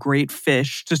a great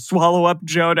fish to swallow up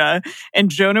Jonah, and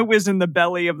Jonah was in the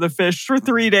belly of the fish for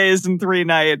 3 days and 3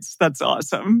 nights. That's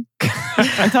awesome.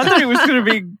 I thought that it was going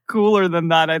to be cooler than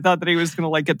that. I thought that he was going to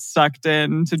like get sucked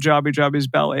into Jobby Jobby's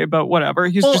belly, but whatever.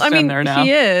 He's just in there now. He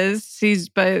is.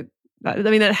 But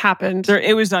that happened.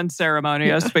 It was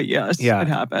unceremonious, but yes, it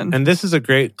happened. And this is a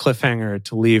great cliffhanger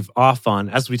to leave off on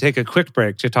as we take a quick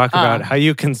break to talk about how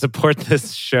you can support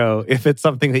this show if it's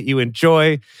something that you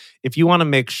enjoy. If you want to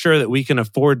make sure that we can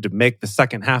afford to make the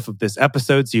second half of this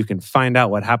episode so you can find out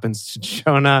what happens to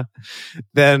Jonah,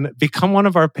 then become one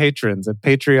of our patrons at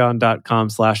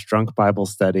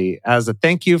patreon.com/drunkbiblestudy. As a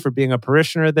thank you for being a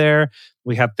parishioner there,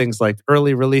 we have things like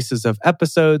early releases of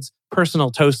episodes, personal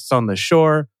toasts on the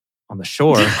shore. On the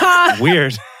shore?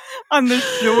 Weird. On the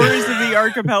shores of the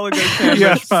Archipelago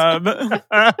Sandwich Pub.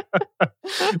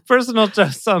 Personal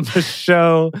toasts on the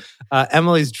show,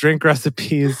 Emily's drink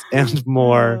recipes, and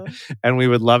more. And we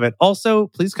would love it. Also,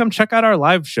 please come check out our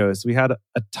live shows. We had a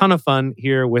ton of fun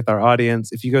here with our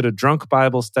audience. If you go to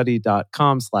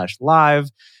drunkbiblestudy.com/live,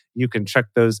 you can check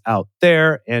those out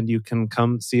there, and you can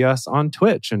come see us on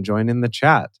Twitch and join in the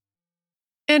chat.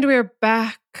 And we're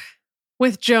back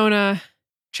with Jonah,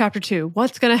 chapter 2.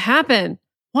 What's going to happen?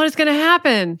 What is going to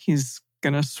happen? He's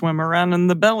going to swim around in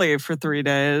the belly for 3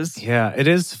 days. Yeah, it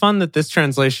is fun that this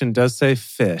translation does say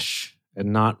fish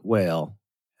and not whale.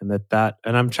 And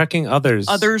and I'm checking others.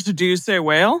 Others do say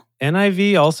whale?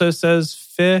 NIV also says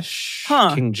fish.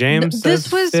 King James says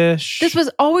fish. This was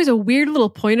always a weird little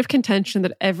point of contention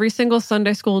that every single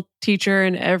Sunday school teacher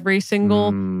and every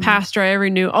single pastor I ever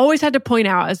knew always had to point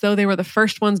out, as though they were the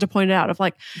first ones to point it out, of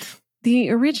like,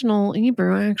 the original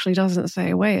Hebrew actually doesn't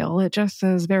say whale. It just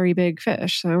says very big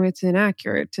fish. So it's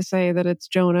inaccurate to say that it's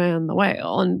Jonah and the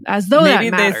whale. And as though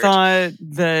maybe that mattered. They thought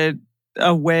that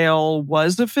a whale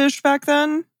was a fish back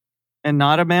then and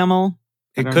not a mammal.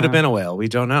 It could have been a whale. We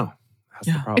don't know. That's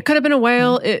the problem. It could have been a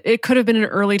whale. It could have been an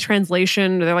early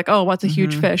translation. They're like, oh, what's a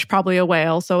huge fish? Probably a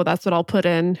whale. So that's what I'll put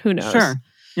in. Who knows? Sure.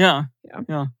 Yeah.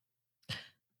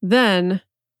 Then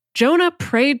Jonah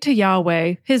prayed to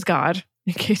Yahweh, his God,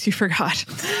 in case you forgot,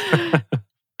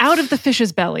 out of the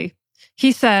fish's belly.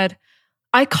 He said,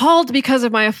 I called because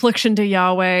of my affliction to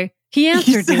Yahweh. He answered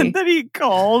me. He said that he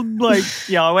called like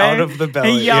Yahweh. Out of the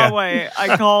belly. Hey, Yahweh,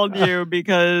 I called you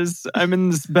because I'm in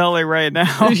this belly right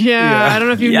now. Yeah, I don't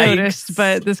know if you noticed,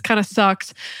 but this kind of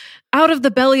sucks. Out of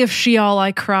the belly of Sheol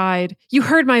I cried. You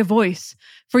heard my voice,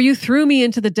 for you threw me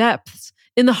into the depths,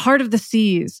 in the heart of the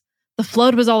seas. The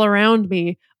flood was all around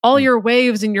me. All your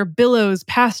waves and your billows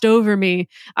passed over me.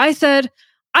 I said,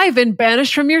 I've been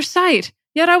banished from your sight,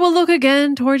 yet I will look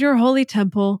again toward your holy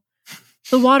temple.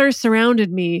 The waters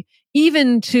surrounded me,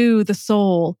 even to the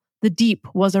soul. The deep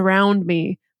was around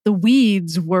me. The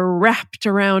weeds were wrapped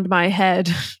around my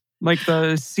head. Like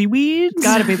the seaweeds?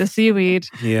 Gotta be the seaweed.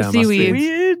 Yeah, the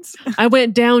seaweeds. I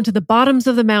went down to the bottoms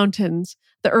of the mountains.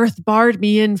 The earth barred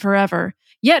me in forever.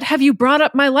 Yet have you brought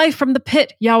up my life from the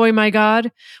pit, Yahweh my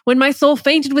God. When my soul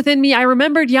fainted within me, I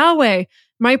remembered Yahweh.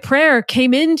 My prayer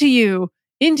came into you,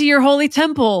 into your holy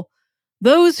temple.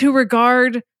 Those who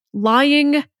regard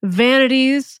lying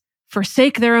vanities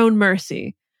forsake their own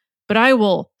mercy. But I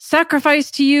will sacrifice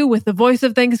to you with the voice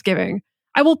of thanksgiving.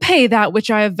 I will pay that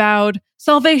which I have vowed.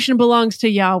 Salvation belongs to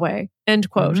Yahweh. End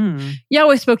quote.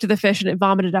 Yahweh spoke to the fish and it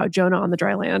vomited out Jonah on the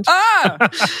dry land.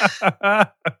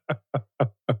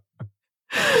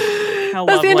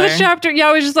 That's the end of the chapter.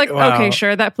 Yahweh's just like, okay,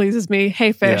 sure, that pleases me.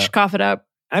 Hey, fish, cough it up.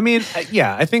 I mean,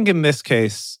 I think in this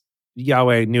case,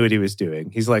 Yahweh knew what he was doing.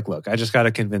 He's like, look, I just got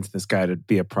to convince this guy to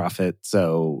be a prophet.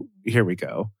 So here we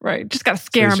go. Right. Just got to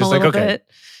scare him a little bit.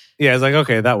 Yeah, it's like,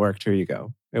 okay, that worked. Here you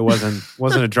go. It wasn't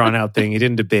a drawn out thing. He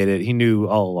didn't debate it. He knew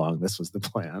all along this was the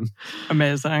plan.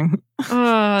 Amazing.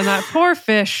 Oh, that poor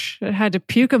fish. It had to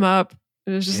puke him up.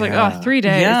 It was just like, 3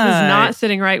 days. Yeah. This is not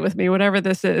sitting right with me, whatever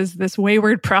this is, this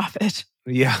wayward prophet.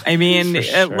 Yeah. I mean,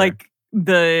 sure. like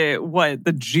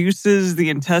the juices, the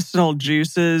intestinal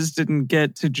juices didn't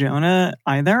get to Jonah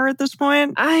either at this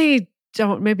point? I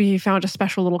don't. Maybe he found a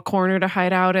special little corner to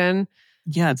hide out in.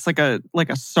 Yeah, it's like a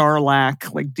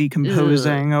sarlacc, like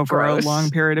decomposing over gross. a long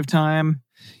period of time.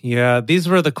 Yeah, these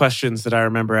were the questions that I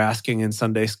remember asking in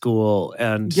Sunday school.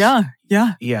 And Yeah,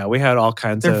 we had all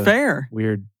kinds they're of fair.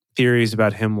 weird theories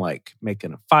about him like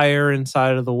making a fire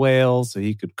inside of the whale so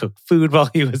he could cook food while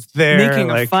he was there.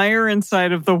 Making a fire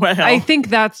inside of the whale. I think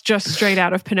that's just straight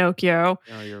out of Pinocchio.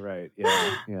 Oh, you're right.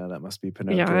 Yeah, that must be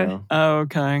Pinocchio. Oh,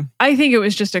 okay. I think it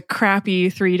was just a crappy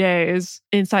 3 days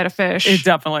inside a fish. It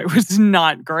definitely was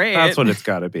not great. That's what it's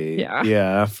got to be.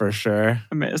 Yeah, for sure.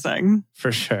 Amazing.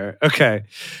 For sure. Okay.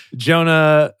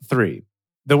 Jonah 3.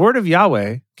 The word of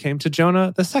Yahweh came to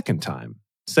Jonah the second time,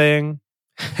 saying,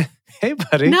 hey,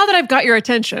 buddy. Now that I've got your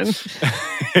attention.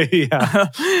 Yeah.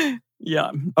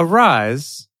 Yeah.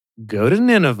 Arise, go to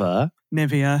Nineveh,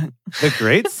 Nivea. the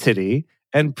great city,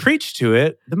 and preach to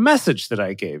it the message that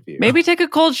I gave you. Maybe take a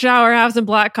cold shower, have some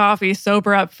black coffee,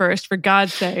 sober up first, for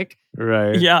God's sake.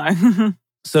 Right. Yeah.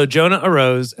 So Jonah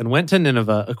arose and went to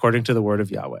Nineveh according to the word of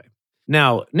Yahweh.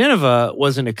 Now, Nineveh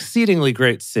was an exceedingly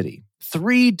great city,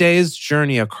 3 days'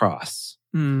 journey across.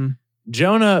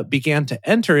 Jonah began to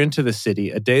enter into the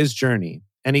city a day's journey,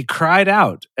 and he cried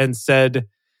out and said,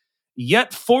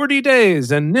 Yet 40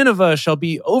 days, and Nineveh shall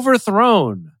be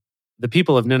overthrown. The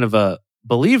people of Nineveh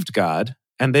believed God,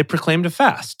 and they proclaimed a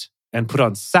fast, and put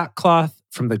on sackcloth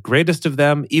from the greatest of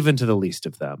them even to the least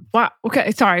of them. Wow.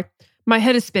 Okay, sorry. My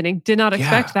head is spinning. Did not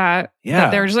expect that. Yeah.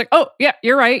 That they were just like, oh, yeah,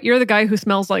 you're right. You're the guy who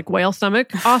smells like whale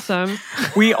stomach. Awesome.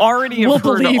 We already have We'll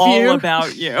heard believe all you.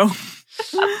 about you.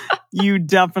 You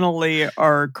definitely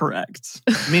are correct.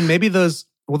 I mean, maybe those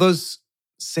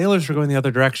sailors were going the other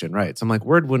direction, right? So I'm like,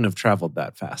 word wouldn't have traveled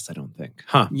that fast, I don't think.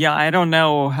 Huh. Yeah, I don't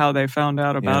know how they found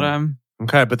out about him.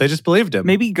 Okay, but they just believed him.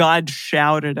 Maybe God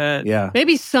shouted it. Yeah.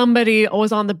 Maybe somebody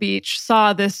was on the beach,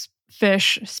 saw this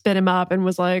fish spit him up, and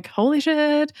was like, holy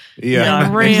shit. Yeah.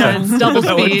 And ran double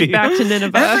That would speed be- back to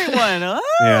Nineveh. Everyone.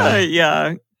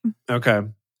 Yeah. Okay.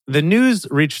 The news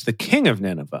reached the king of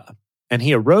Nineveh, and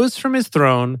he arose from his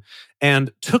throne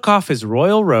and took off his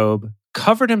royal robe,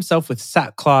 covered himself with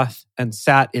sackcloth, and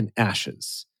sat in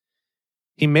ashes.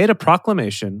 He made a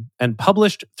proclamation and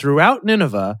published throughout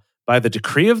Nineveh by the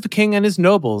decree of the king and his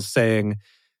nobles, saying,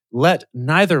 Let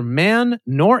neither man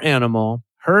nor animal,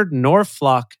 herd nor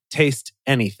flock taste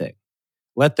anything.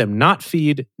 Let them not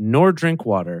feed nor drink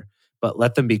water, but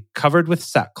let them be covered with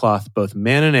sackcloth, both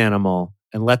man and animal,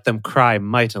 and let them cry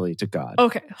mightily to God.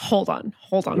 Okay, hold on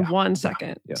Yeah, 1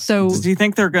 second. yeah. So Do you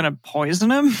think they're going to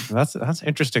poison him? That's an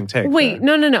interesting take. wait,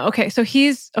 there. no. Okay, so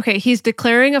he's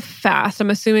declaring a fast. I'm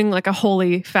assuming like a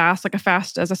holy fast, like a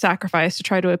fast as a sacrifice to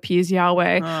try to appease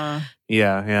Yahweh.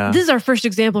 Yeah. This is our first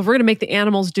example. We're going to make the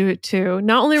animals do it too.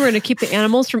 Not only are we going to keep the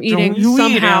animals from eating Don't you eat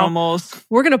somehow, animals.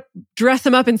 we're going to dress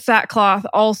them up in sackcloth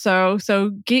also. So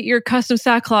get your custom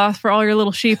sackcloth for all your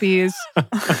little sheepies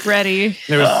ready.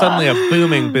 There was suddenly a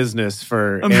booming business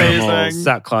for animal Amazing.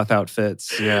 sackcloth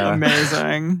outfits. Yeah.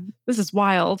 Amazing. This is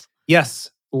wild. Yes,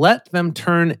 let them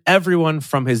turn everyone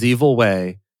from his evil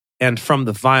way and from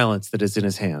the violence that is in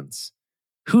his hands.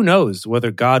 Who knows whether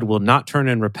God will not turn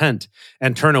and repent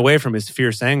and turn away from his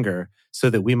fierce anger so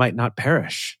that we might not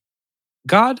perish.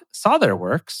 God saw their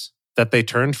works, that they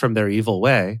turned from their evil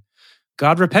way.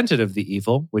 God repented of the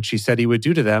evil, which he said he would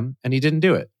do to them, and he didn't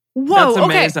do it. Whoa, That's okay.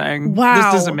 amazing. Wow.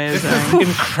 This is This amazing. is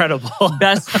incredible.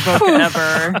 Best book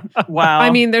ever. Wow. I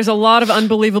mean, there's a lot of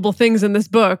unbelievable things in this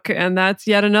book, and that's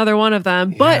yet another one of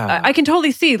them. But Yeah. I can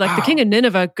totally see, like, the Wow. king of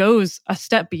Nineveh goes a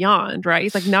step beyond, right?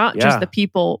 He's like, not Yeah. just the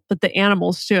people, but the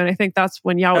animals too. And I think that's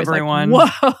when Yahweh's Everyone.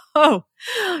 like, whoa,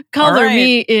 color right.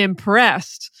 me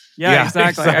impressed. yeah, Yeah,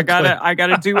 exactly. I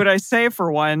gotta do what I say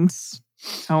for once.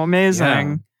 How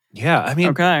amazing. Yeah, I mean,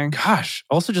 Okay. gosh,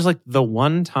 also just like the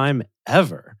one time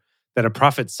ever that a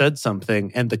prophet said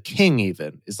something and the king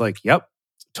even is like, yep,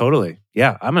 totally.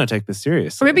 Yeah, I'm going to take this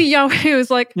seriously. Or maybe Yahweh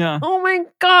was like, Yeah. oh my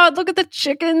God, look at the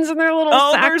chickens and their little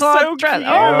Oh, they're sackcloth so dress. cute.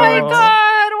 Oh my God.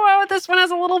 Wow, this one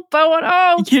has a little bow on.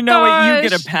 Oh, You know what? You gosh.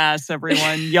 get a pass,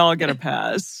 everyone. Y'all get a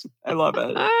pass. I love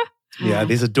it. Yeah,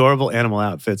 these adorable animal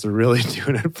outfits are really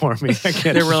doing it for me. I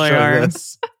can't They really show are.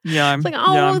 this. Yeah. It's like,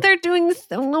 oh, yeah. they're doing this.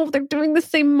 Oh, no, they're doing the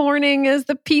same mourning as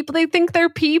the people. They think they're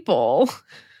people.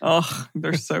 Oh,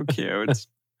 they're so cute.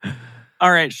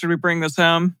 All right. Should we bring this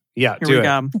home? Yeah, Here do we it.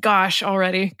 go. Gosh,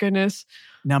 already. Goodness.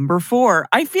 Number 4.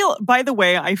 By the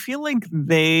way, I feel like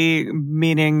they,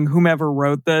 meaning whomever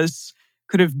wrote this,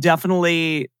 could have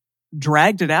definitely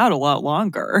dragged it out a lot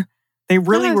longer. They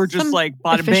really were just like,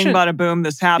 bada bing, bada boom,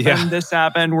 this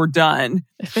happened, we're done.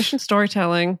 Efficient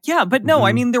storytelling. Yeah, but no,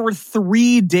 I mean, there were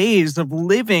 3 days of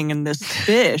living in this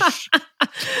fish.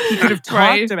 He could have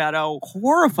talked about how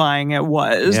horrifying it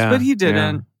was, but he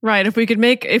didn't. Yeah. Right. If we could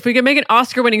make an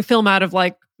Oscar-winning film out of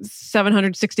like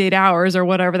 768 hours or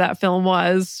whatever that film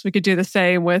was, we could do the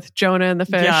same with Jonah and the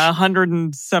fish. Yeah,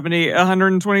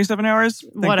 127 hours.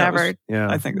 Whatever.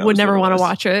 I think that would never want to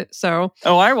watch it. So.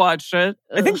 Oh, I watched it.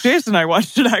 I think Jason and I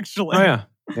watched it actually. Oh yeah.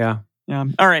 Yeah. Yeah.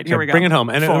 All right, here we go. Bring it home.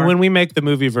 And when we make the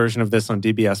movie version of this on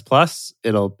DBS Plus,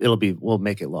 we'll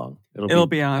make it long. It'll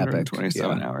be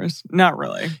 127 hours. Not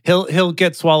really. He'll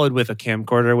get swallowed with a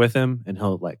camcorder with him, and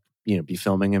he'll be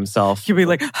filming himself. He'll be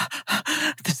like,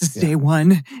 this is day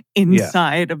 1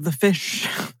 inside of the fish.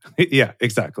 Yeah,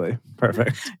 exactly.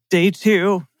 Perfect. Day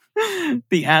 2,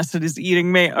 the acid is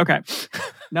eating me. Okay.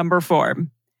 Number 4.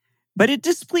 But it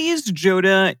displeased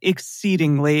Jonah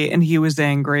exceedingly, and he was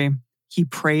angry. He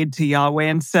prayed to Yahweh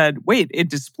and said, wait, it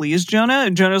displeased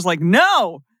Jonah? Jonah's like,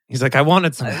 no. He's like, I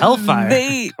wanted some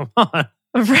hellfire. Come on.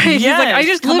 Right. He's like, I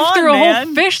just lived through a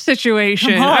whole fish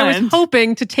situation. I was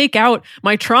hoping to take out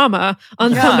my trauma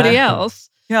on somebody else.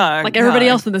 Yeah. Like everybody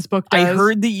else in this book does. I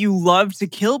heard that you love to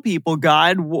kill people,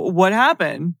 God. What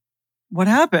happened? What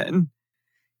happened?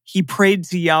 He prayed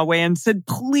to Yahweh and said,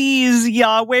 please,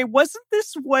 Yahweh, wasn't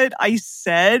this what I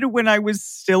said when I was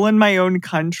still in my own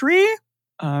country?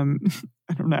 I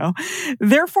don't know.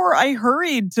 Therefore, I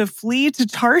hurried to flee to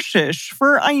Tarshish,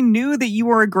 for I knew that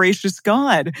you are a gracious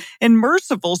God and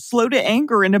merciful, slow to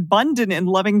anger and abundant in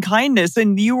loving kindness,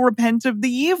 and you repent of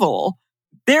the evil.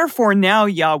 Therefore, now,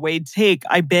 Yahweh, take,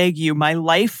 I beg you, my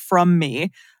life from me,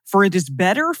 for it is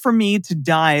better for me to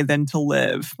die than to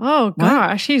live. Oh,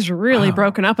 gosh. He's really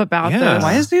broken up about this.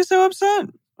 Why is he so upset?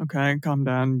 Okay, calm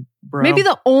down, bro. Maybe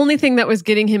the only thing that was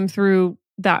getting him through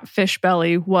that fish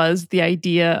belly was the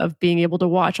idea of being able to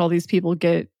watch all these people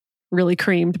get really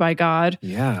creamed by God.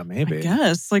 Yeah, maybe. I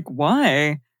guess. Like,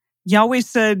 why? Yahweh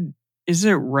said, is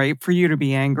it right for you to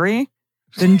be angry?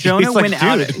 Then Jonah went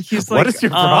out. He's like, what is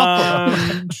your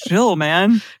problem? Chill,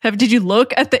 man. Did you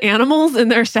look at the animals in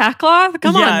their sackcloth?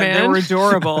 Come on, man. They were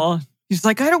adorable. He's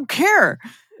like, I don't care.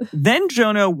 Then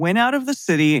Jonah went out of the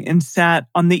city and sat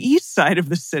on the east side of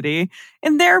the city,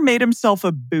 and there made himself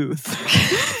a booth.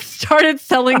 Started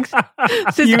selling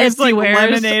he was like wares.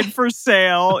 Lemonade for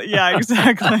sale. Yeah,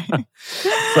 exactly.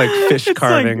 It's like fish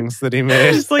carvings that he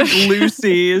made. It's like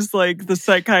Lucy is like the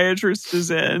psychiatrist is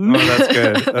in. Oh, that's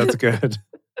good. That's good.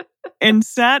 And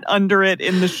sat under it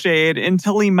in the shade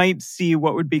until he might see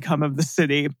what would become of the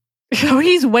city. So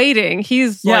he's waiting.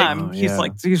 He's like,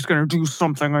 he's going to do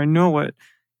something. I know it.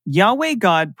 Yahweh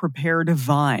God prepared a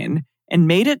vine and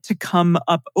made it to come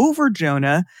up over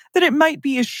Jonah, that it might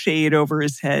be a shade over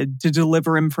his head to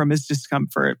deliver him from his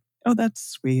discomfort. Oh, that's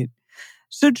sweet.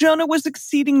 So Jonah was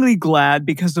exceedingly glad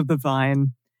because of the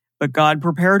vine. But God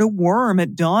prepared a worm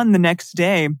at dawn the next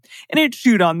day, and it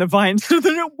chewed on the vine so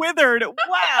that it withered.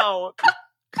 Wow.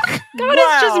 God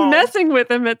is just messing with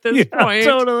him at this point.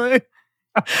 Totally.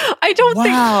 I don't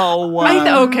think...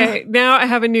 Okay, now I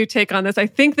have a new take on this. I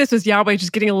think this was Yahweh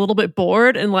just getting a little bit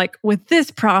bored and like, with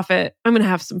this prophet, I'm going to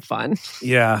have some fun.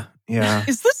 Yeah.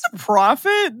 Is this a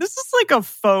prophet? This is like a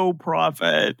faux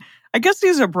prophet. I guess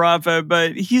he's a prophet,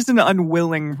 but he's an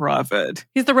unwilling prophet.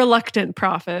 He's the reluctant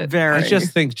prophet. Very. I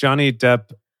just think Johnny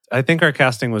Depp, I think our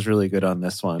casting was really good on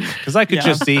this one. Because I could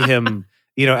just see him,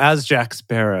 as Jack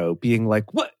Sparrow being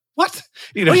like, what?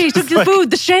 He took the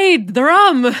food, the shade, the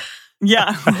rum.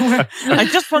 Yeah. I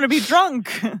just want to be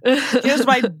drunk. Here's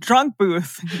my drunk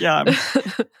booth. Yeah.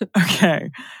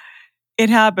 Okay. It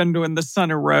happened when the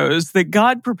sun arose that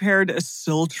God prepared a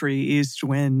sultry east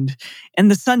wind,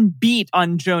 and the sun beat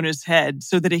on Jonah's head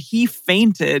so that he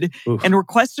fainted and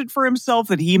requested for himself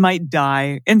that he might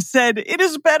die, and said, it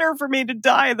is better for me to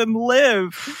die than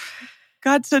live.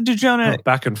 God said to Jonah...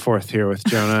 back and forth here with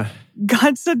Jonah.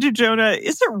 God said to Jonah,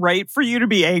 is it right for you to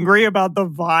be angry about the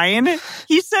vine?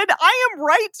 He said, I am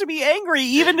right to be angry,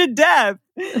 even to death.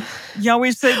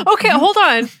 Yahweh said... Okay, hold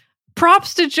on.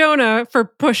 Props to Jonah for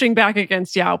pushing back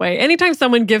against Yahweh. Anytime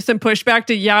someone gives him pushback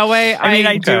to Yahweh,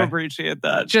 I do appreciate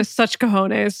that. Just such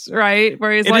cojones, right?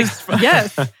 Where he's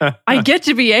yes, I get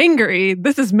to be angry.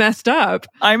 This is messed up.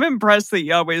 I'm impressed that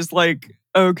Yahweh's like,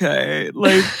 okay,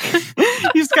 like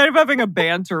he's kind of having a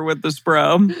banter with this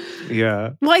bro.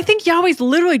 Yeah. Well, I think Yahweh's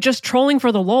literally just trolling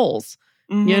for the lulz,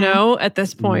 at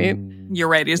this point. You're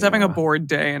right. He's having a bored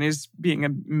day and he's being a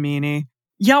meanie.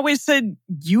 Yahweh said,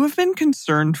 you have been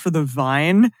concerned for the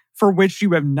vine for which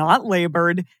you have not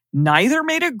labored, neither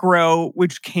made it grow,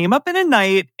 which came up in a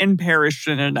night and perished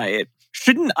in a night.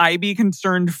 Shouldn't I be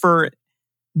concerned for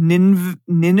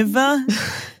Nineveh?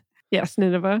 Yes,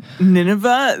 Nineveh.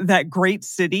 Nineveh, that great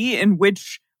city in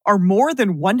which are more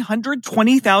than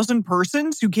 120,000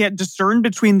 persons who can't discern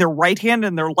between their right hand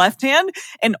and their left hand,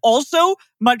 and also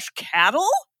much cattle?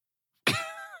 Is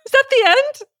that the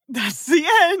end? That's the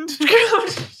end.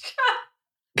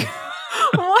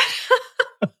 What?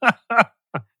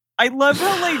 I love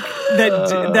how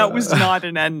that was not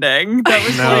an ending. That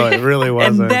was No, it really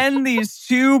wasn't. And then these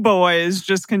two boys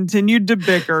just continued to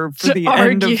bicker for To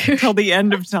argue. till the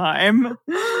end of time.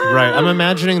 Right. I'm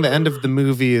imagining the end of the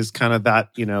movie is kind of that,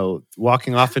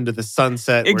 walking off into the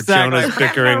sunset Exactly. where Jonah's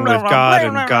bickering with God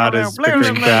and God is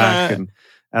bickering back. And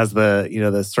as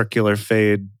the circular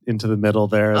fade into the middle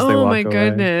there as they walk Oh my away.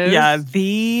 goodness. Yeah,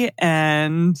 the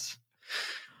end.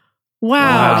 Wow.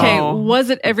 Wow. Okay. Was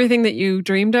it everything that you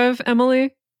dreamed of,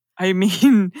 Emily? I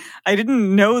mean, I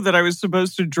didn't know that I was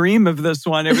supposed to dream of this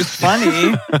one. It was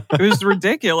funny. It was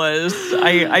ridiculous.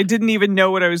 I didn't even know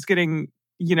what I was getting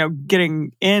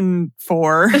in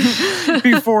for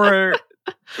before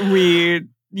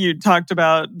you talked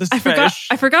about this fish.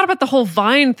 I forgot about the whole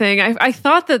vine thing. I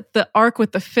thought that the arc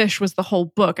with the fish was the whole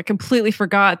book. I completely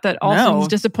forgot that also he's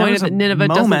disappointed that Nineveh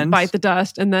doesn't bite the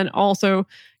dust, and then also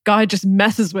God just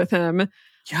messes with him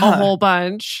a whole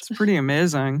bunch. It's pretty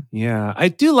amazing. Yeah. I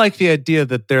do like the idea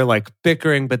that they're like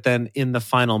bickering, but then in the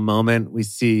final moment, we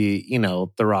see,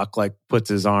 The Rock like puts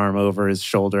his arm over his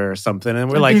shoulder or something.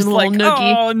 And we're like, He's like,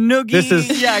 noogie. Oh, noogie. this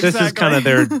is exactly. kind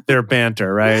of their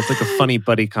banter, right? It's like a funny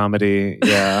buddy comedy.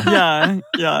 Yeah.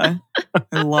 Yeah.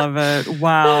 I love it.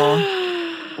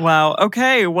 Wow.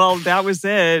 Okay. Well, that was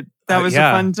it. That was a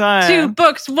fun time. 2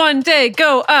 books, 1 day.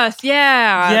 Go us.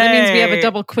 Yeah. Yay. That means we have a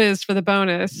double quiz for the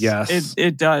bonus. Yes.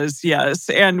 It does. Yes.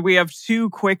 And we have 2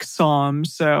 quick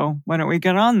psalms. So why don't we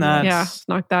get on that? Yeah.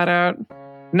 Knock that out.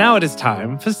 Now it is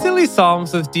time for Silly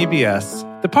Psalms with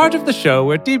DBS, the part of the show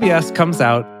where DBS comes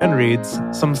out and reads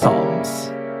some psalms.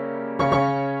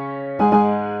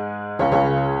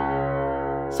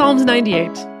 Psalms 98.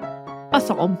 A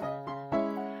psalm.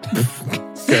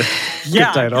 Good. Yeah,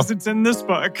 Good title. because it's in this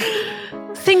book.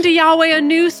 Sing to Yahweh a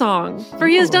new song, for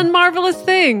he has done marvelous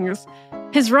things.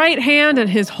 His right hand and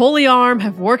his holy arm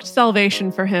have worked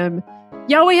salvation for him.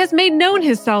 Yahweh has made known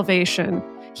his salvation.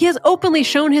 He has openly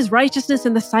shown his righteousness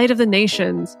in the sight of the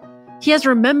nations. He has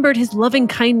remembered his loving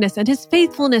kindness and his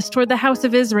faithfulness toward the house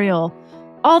of Israel.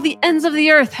 All the ends of the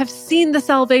earth have seen the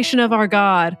salvation of our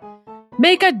God.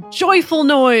 Make a joyful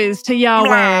noise to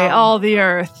Yahweh, all the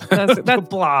earth. That's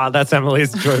Blah. That's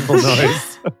Emily's joyful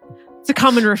noise. it's a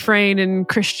common refrain in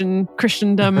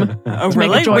Christendom. Oh, To make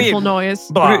a really? joyful Wait, noise.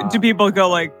 Blah. do people go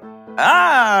like,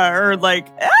 ah, or like,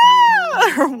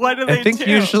 ah, or what do they I think do?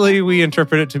 usually we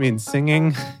interpret it to mean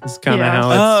singing. Is kind of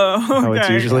Yeah. how it's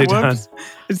usually done.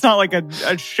 It's not like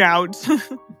a shout.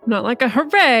 Not like a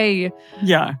hooray.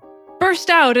 Yeah.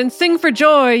 Burst out and sing for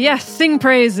joy. Yes, sing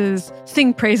praises.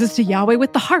 Sing praises to Yahweh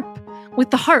with the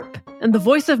harp and the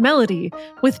voice of melody,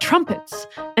 with trumpets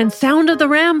and sound of the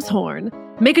ram's horn.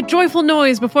 Make a joyful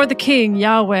noise before the King,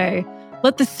 Yahweh.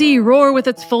 Let the sea roar with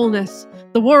its fullness,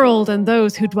 the world and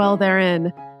those who dwell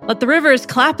therein. Let the rivers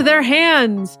clap their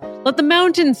hands. Let the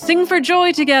mountains sing for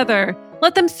joy together.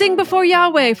 Let them sing before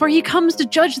Yahweh, for he comes to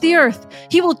judge the earth.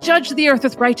 He will judge the earth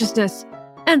with righteousness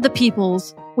and the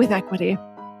peoples with equity.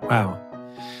 Wow.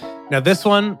 Now this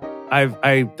one,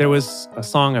 there was a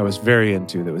song I was very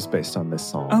into that was based on this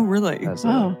song. Oh, really?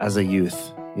 As a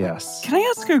youth, yes. Can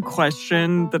I ask a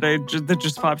question that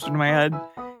just popped into my head?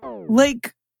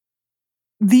 Like,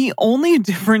 the only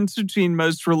difference between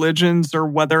most religions are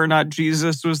whether or not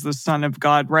Jesus was the Son of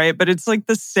God, right? But it's like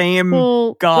the same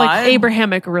God. Like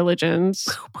Abrahamic religions.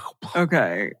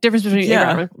 Okay. Difference between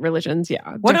Abrahamic religions,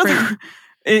 yeah. What other?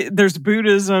 There's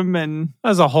Buddhism and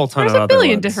there's a whole ton there's of a other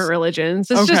billion ones. different religions.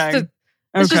 It's just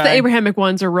the Abrahamic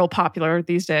ones are real popular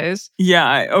these days.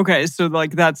 Yeah. Okay. So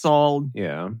like that's all.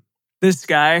 Yeah. This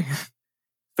guy,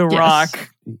 the Yes. Rock.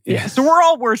 Yeah. So we're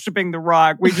all worshiping the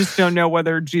Rock. We just don't know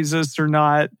whether Jesus or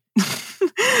not.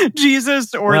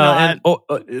 Jesus or not.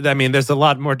 I mean, there's a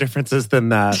lot more differences than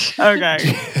that.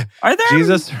 Okay. Are there?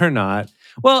 Jesus or not?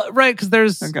 Well, right, because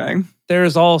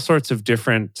there's all sorts of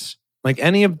different, like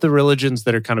any of the religions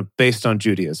that are kind of based on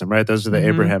Judaism, right? Those are the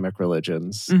Abrahamic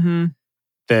religions. Mm-hmm.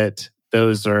 That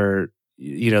those are,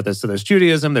 so there's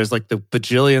Judaism, there's like the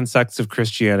bajillion sects of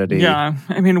Christianity. Yeah.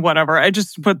 I mean, whatever. I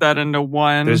just put that into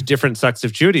one. There's different sects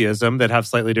of Judaism that have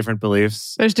slightly different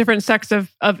beliefs. There's different sects of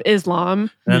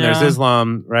Islam. And then there's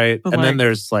Islam, right? But and then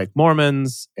there's like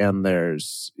Mormons, and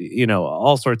there's,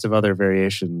 all sorts of other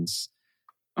variations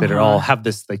that are all have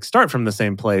this, like start from the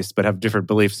same place, but have different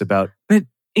beliefs about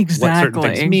exactly what certain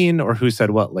things mean or who said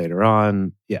what later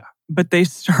on. Yeah. but they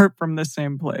start from the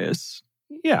same place.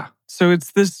 Yeah. So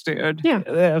it's this dude.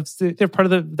 Yeah. They're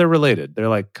part of they're related. They're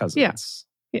like cousins.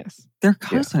 Yes. They're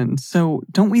cousins. So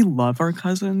don't we love our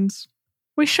cousins?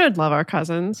 We should love our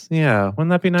cousins. Yeah. Wouldn't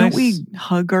that be nice? Don't we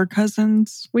hug our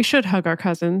cousins? We should hug our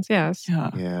cousins, yes. Yeah.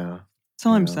 Yeah. That's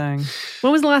all I'm saying.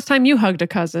 When was the last time you hugged a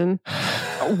cousin?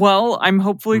 Well, I'm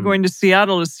hopefully going to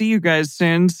Seattle to see you guys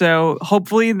soon. So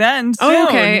hopefully then soon. Oh,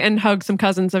 okay. And hug some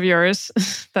cousins of yours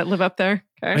that live up there.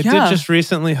 I Okay. did just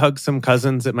recently hug some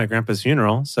cousins at my grandpa's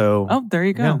funeral. So Oh, there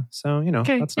you go. yeah. So,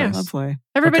 Okay, that's yeah. nice. Lovely.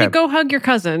 Everybody Okay. go hug your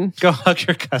cousin Go hug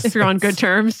your cousins. if you're on good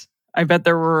terms. I bet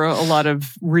there were a lot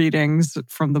of readings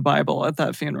from the Bible at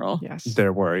that funeral. Yes.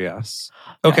 There were, yes.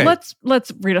 Okay. Let's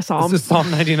read a psalm. This is Psalm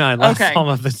 99, last Okay. psalm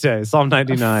of the day. Psalm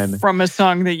 99. From a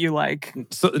song that you like.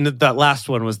 So that last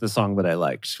one was the song that I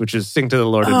liked, which is Sing to the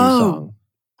Lord a New Song.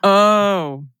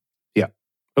 Oh.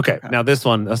 Okay, now this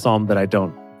one, a psalm that I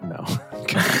don't know.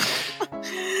 Okay.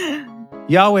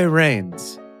 Yahweh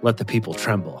reigns, let the people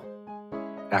tremble.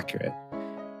 Accurate.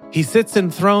 He sits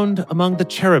enthroned among the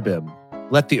cherubim.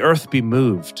 Let the earth be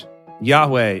moved.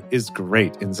 Yahweh is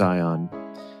great in Zion.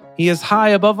 He is high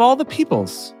above all the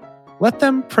peoples. Let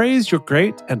them praise your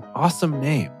great and awesome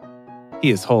name.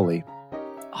 He is holy.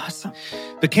 Awesome.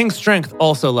 The king's strength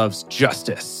also loves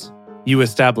justice. You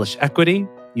establish equity,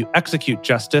 you execute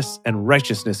justice and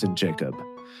righteousness in Jacob.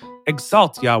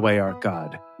 Exalt Yahweh our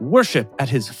God. Worship at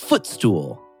his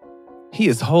footstool. He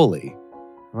is holy.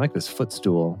 I like this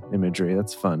footstool imagery.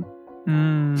 That's fun.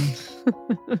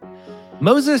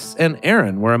 Moses and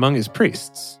Aaron were among his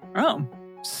priests. Oh.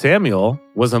 Samuel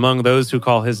was among those who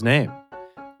call his name.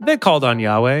 They called on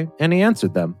Yahweh, and he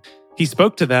answered them. He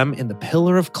spoke to them in the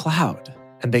pillar of cloud,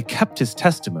 and they kept his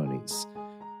testimonies,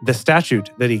 the statute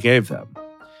that he gave them.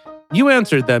 You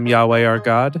answered them, Yahweh our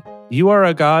God. You are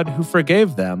a God who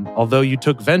forgave them, although you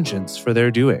took vengeance for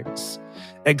their doings.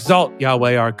 Exalt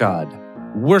Yahweh our God.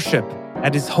 Worship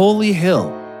at his holy hill,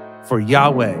 for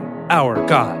Yahweh our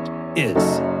God is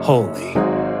holy.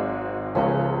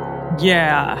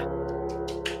 Yeah.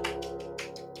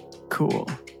 Cool.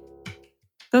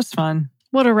 That's fun.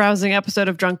 What a rousing episode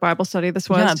of Drunk Bible Study this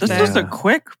was Yeah, this today. was a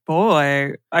quick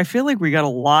boy. I feel like we got a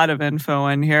lot of info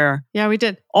in here. Yeah, we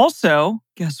did. Also,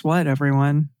 guess what,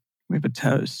 everyone? We have a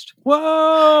toast.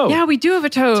 Whoa! Yeah, we do have a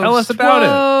toast. Tell us about it.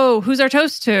 Whoa. Who's our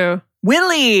toast to?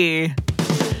 Willie!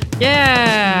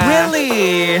 Yeah.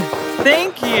 Willie!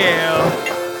 Thank you.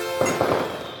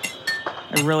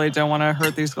 I really don't want to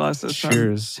hurt these glasses. so I'm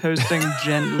Cheers. toasting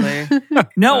gently.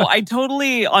 No, I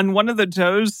totally, on one of the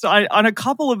toasts, on a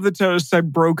couple of the toasts,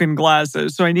 I've broken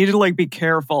glasses. So I need to be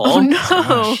careful. Oh, no.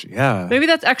 Gosh, yeah. Maybe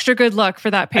that's extra good luck for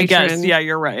that I patron. guess. Yeah,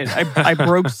 you're right. I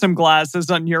broke some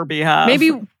glasses on your behalf.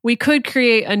 Maybe we could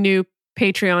create a new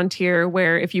Patreon tier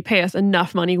where if you pay us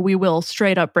enough money, we will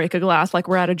straight up break a glass like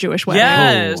we're at a Jewish wedding.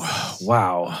 Yes. Oh,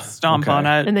 wow. Stomp Okay. on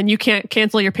it. And then you can't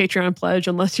cancel your Patreon pledge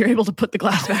unless you're able to put the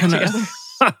glass back together.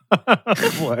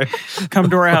 Boy. Come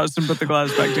to our house and put the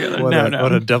glass back together.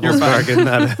 What a devil's You're fine. bargain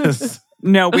that is.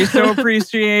 No, we so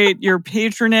appreciate your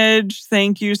patronage.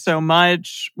 Thank you so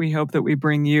much. We hope that we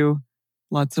bring you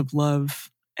lots of love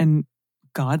and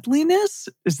godliness.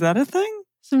 Is that a thing?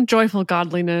 Some joyful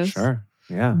godliness. Sure.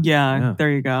 Yeah. Yeah, there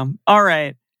you go. All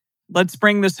right. Let's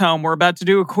bring this home. We're about to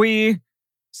do a quiz.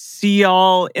 See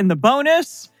y'all in the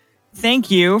bonus.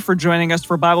 Thank you for joining us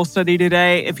for Bible study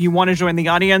today. If you want to join the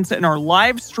audience in our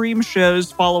live stream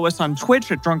shows, follow us on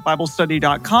Twitch at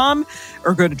drunkbiblestudy.com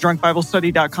or go to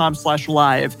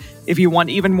drunkbiblestudy.com/live. If you want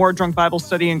even more Drunk Bible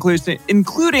Study,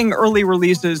 including early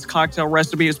releases, cocktail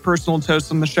recipes, personal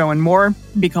toasts on the show, and more,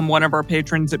 become one of our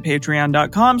patrons at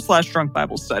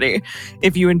patreon.com/drunkbiblestudy.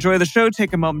 If you enjoy the show,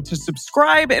 take a moment to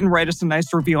subscribe and write us a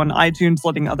nice review on iTunes,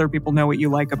 letting other people know what you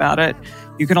like about it.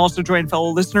 You can also join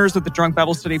fellow listeners at the Drunk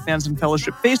Bible Study Fans and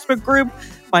Fellowship Facebook group.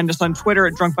 Find us on Twitter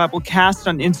at Drunk Bible Cast,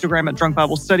 on Instagram at Drunk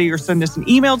Bible Study, or send us an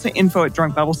email to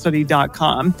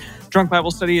info@drunkbiblestudy.com. Drunk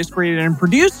Bible Study is created and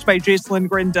produced by Jace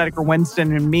Lindgren, Dedeker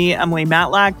Winston, and me, Emily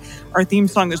Matlack. Our theme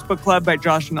song is Book Club by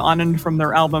Josh and Anand from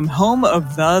their album Home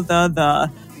of the.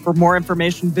 For more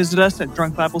information, visit us at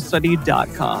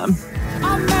drunkbiblestudy.com.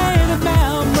 I made a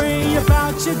memory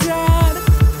about your dad.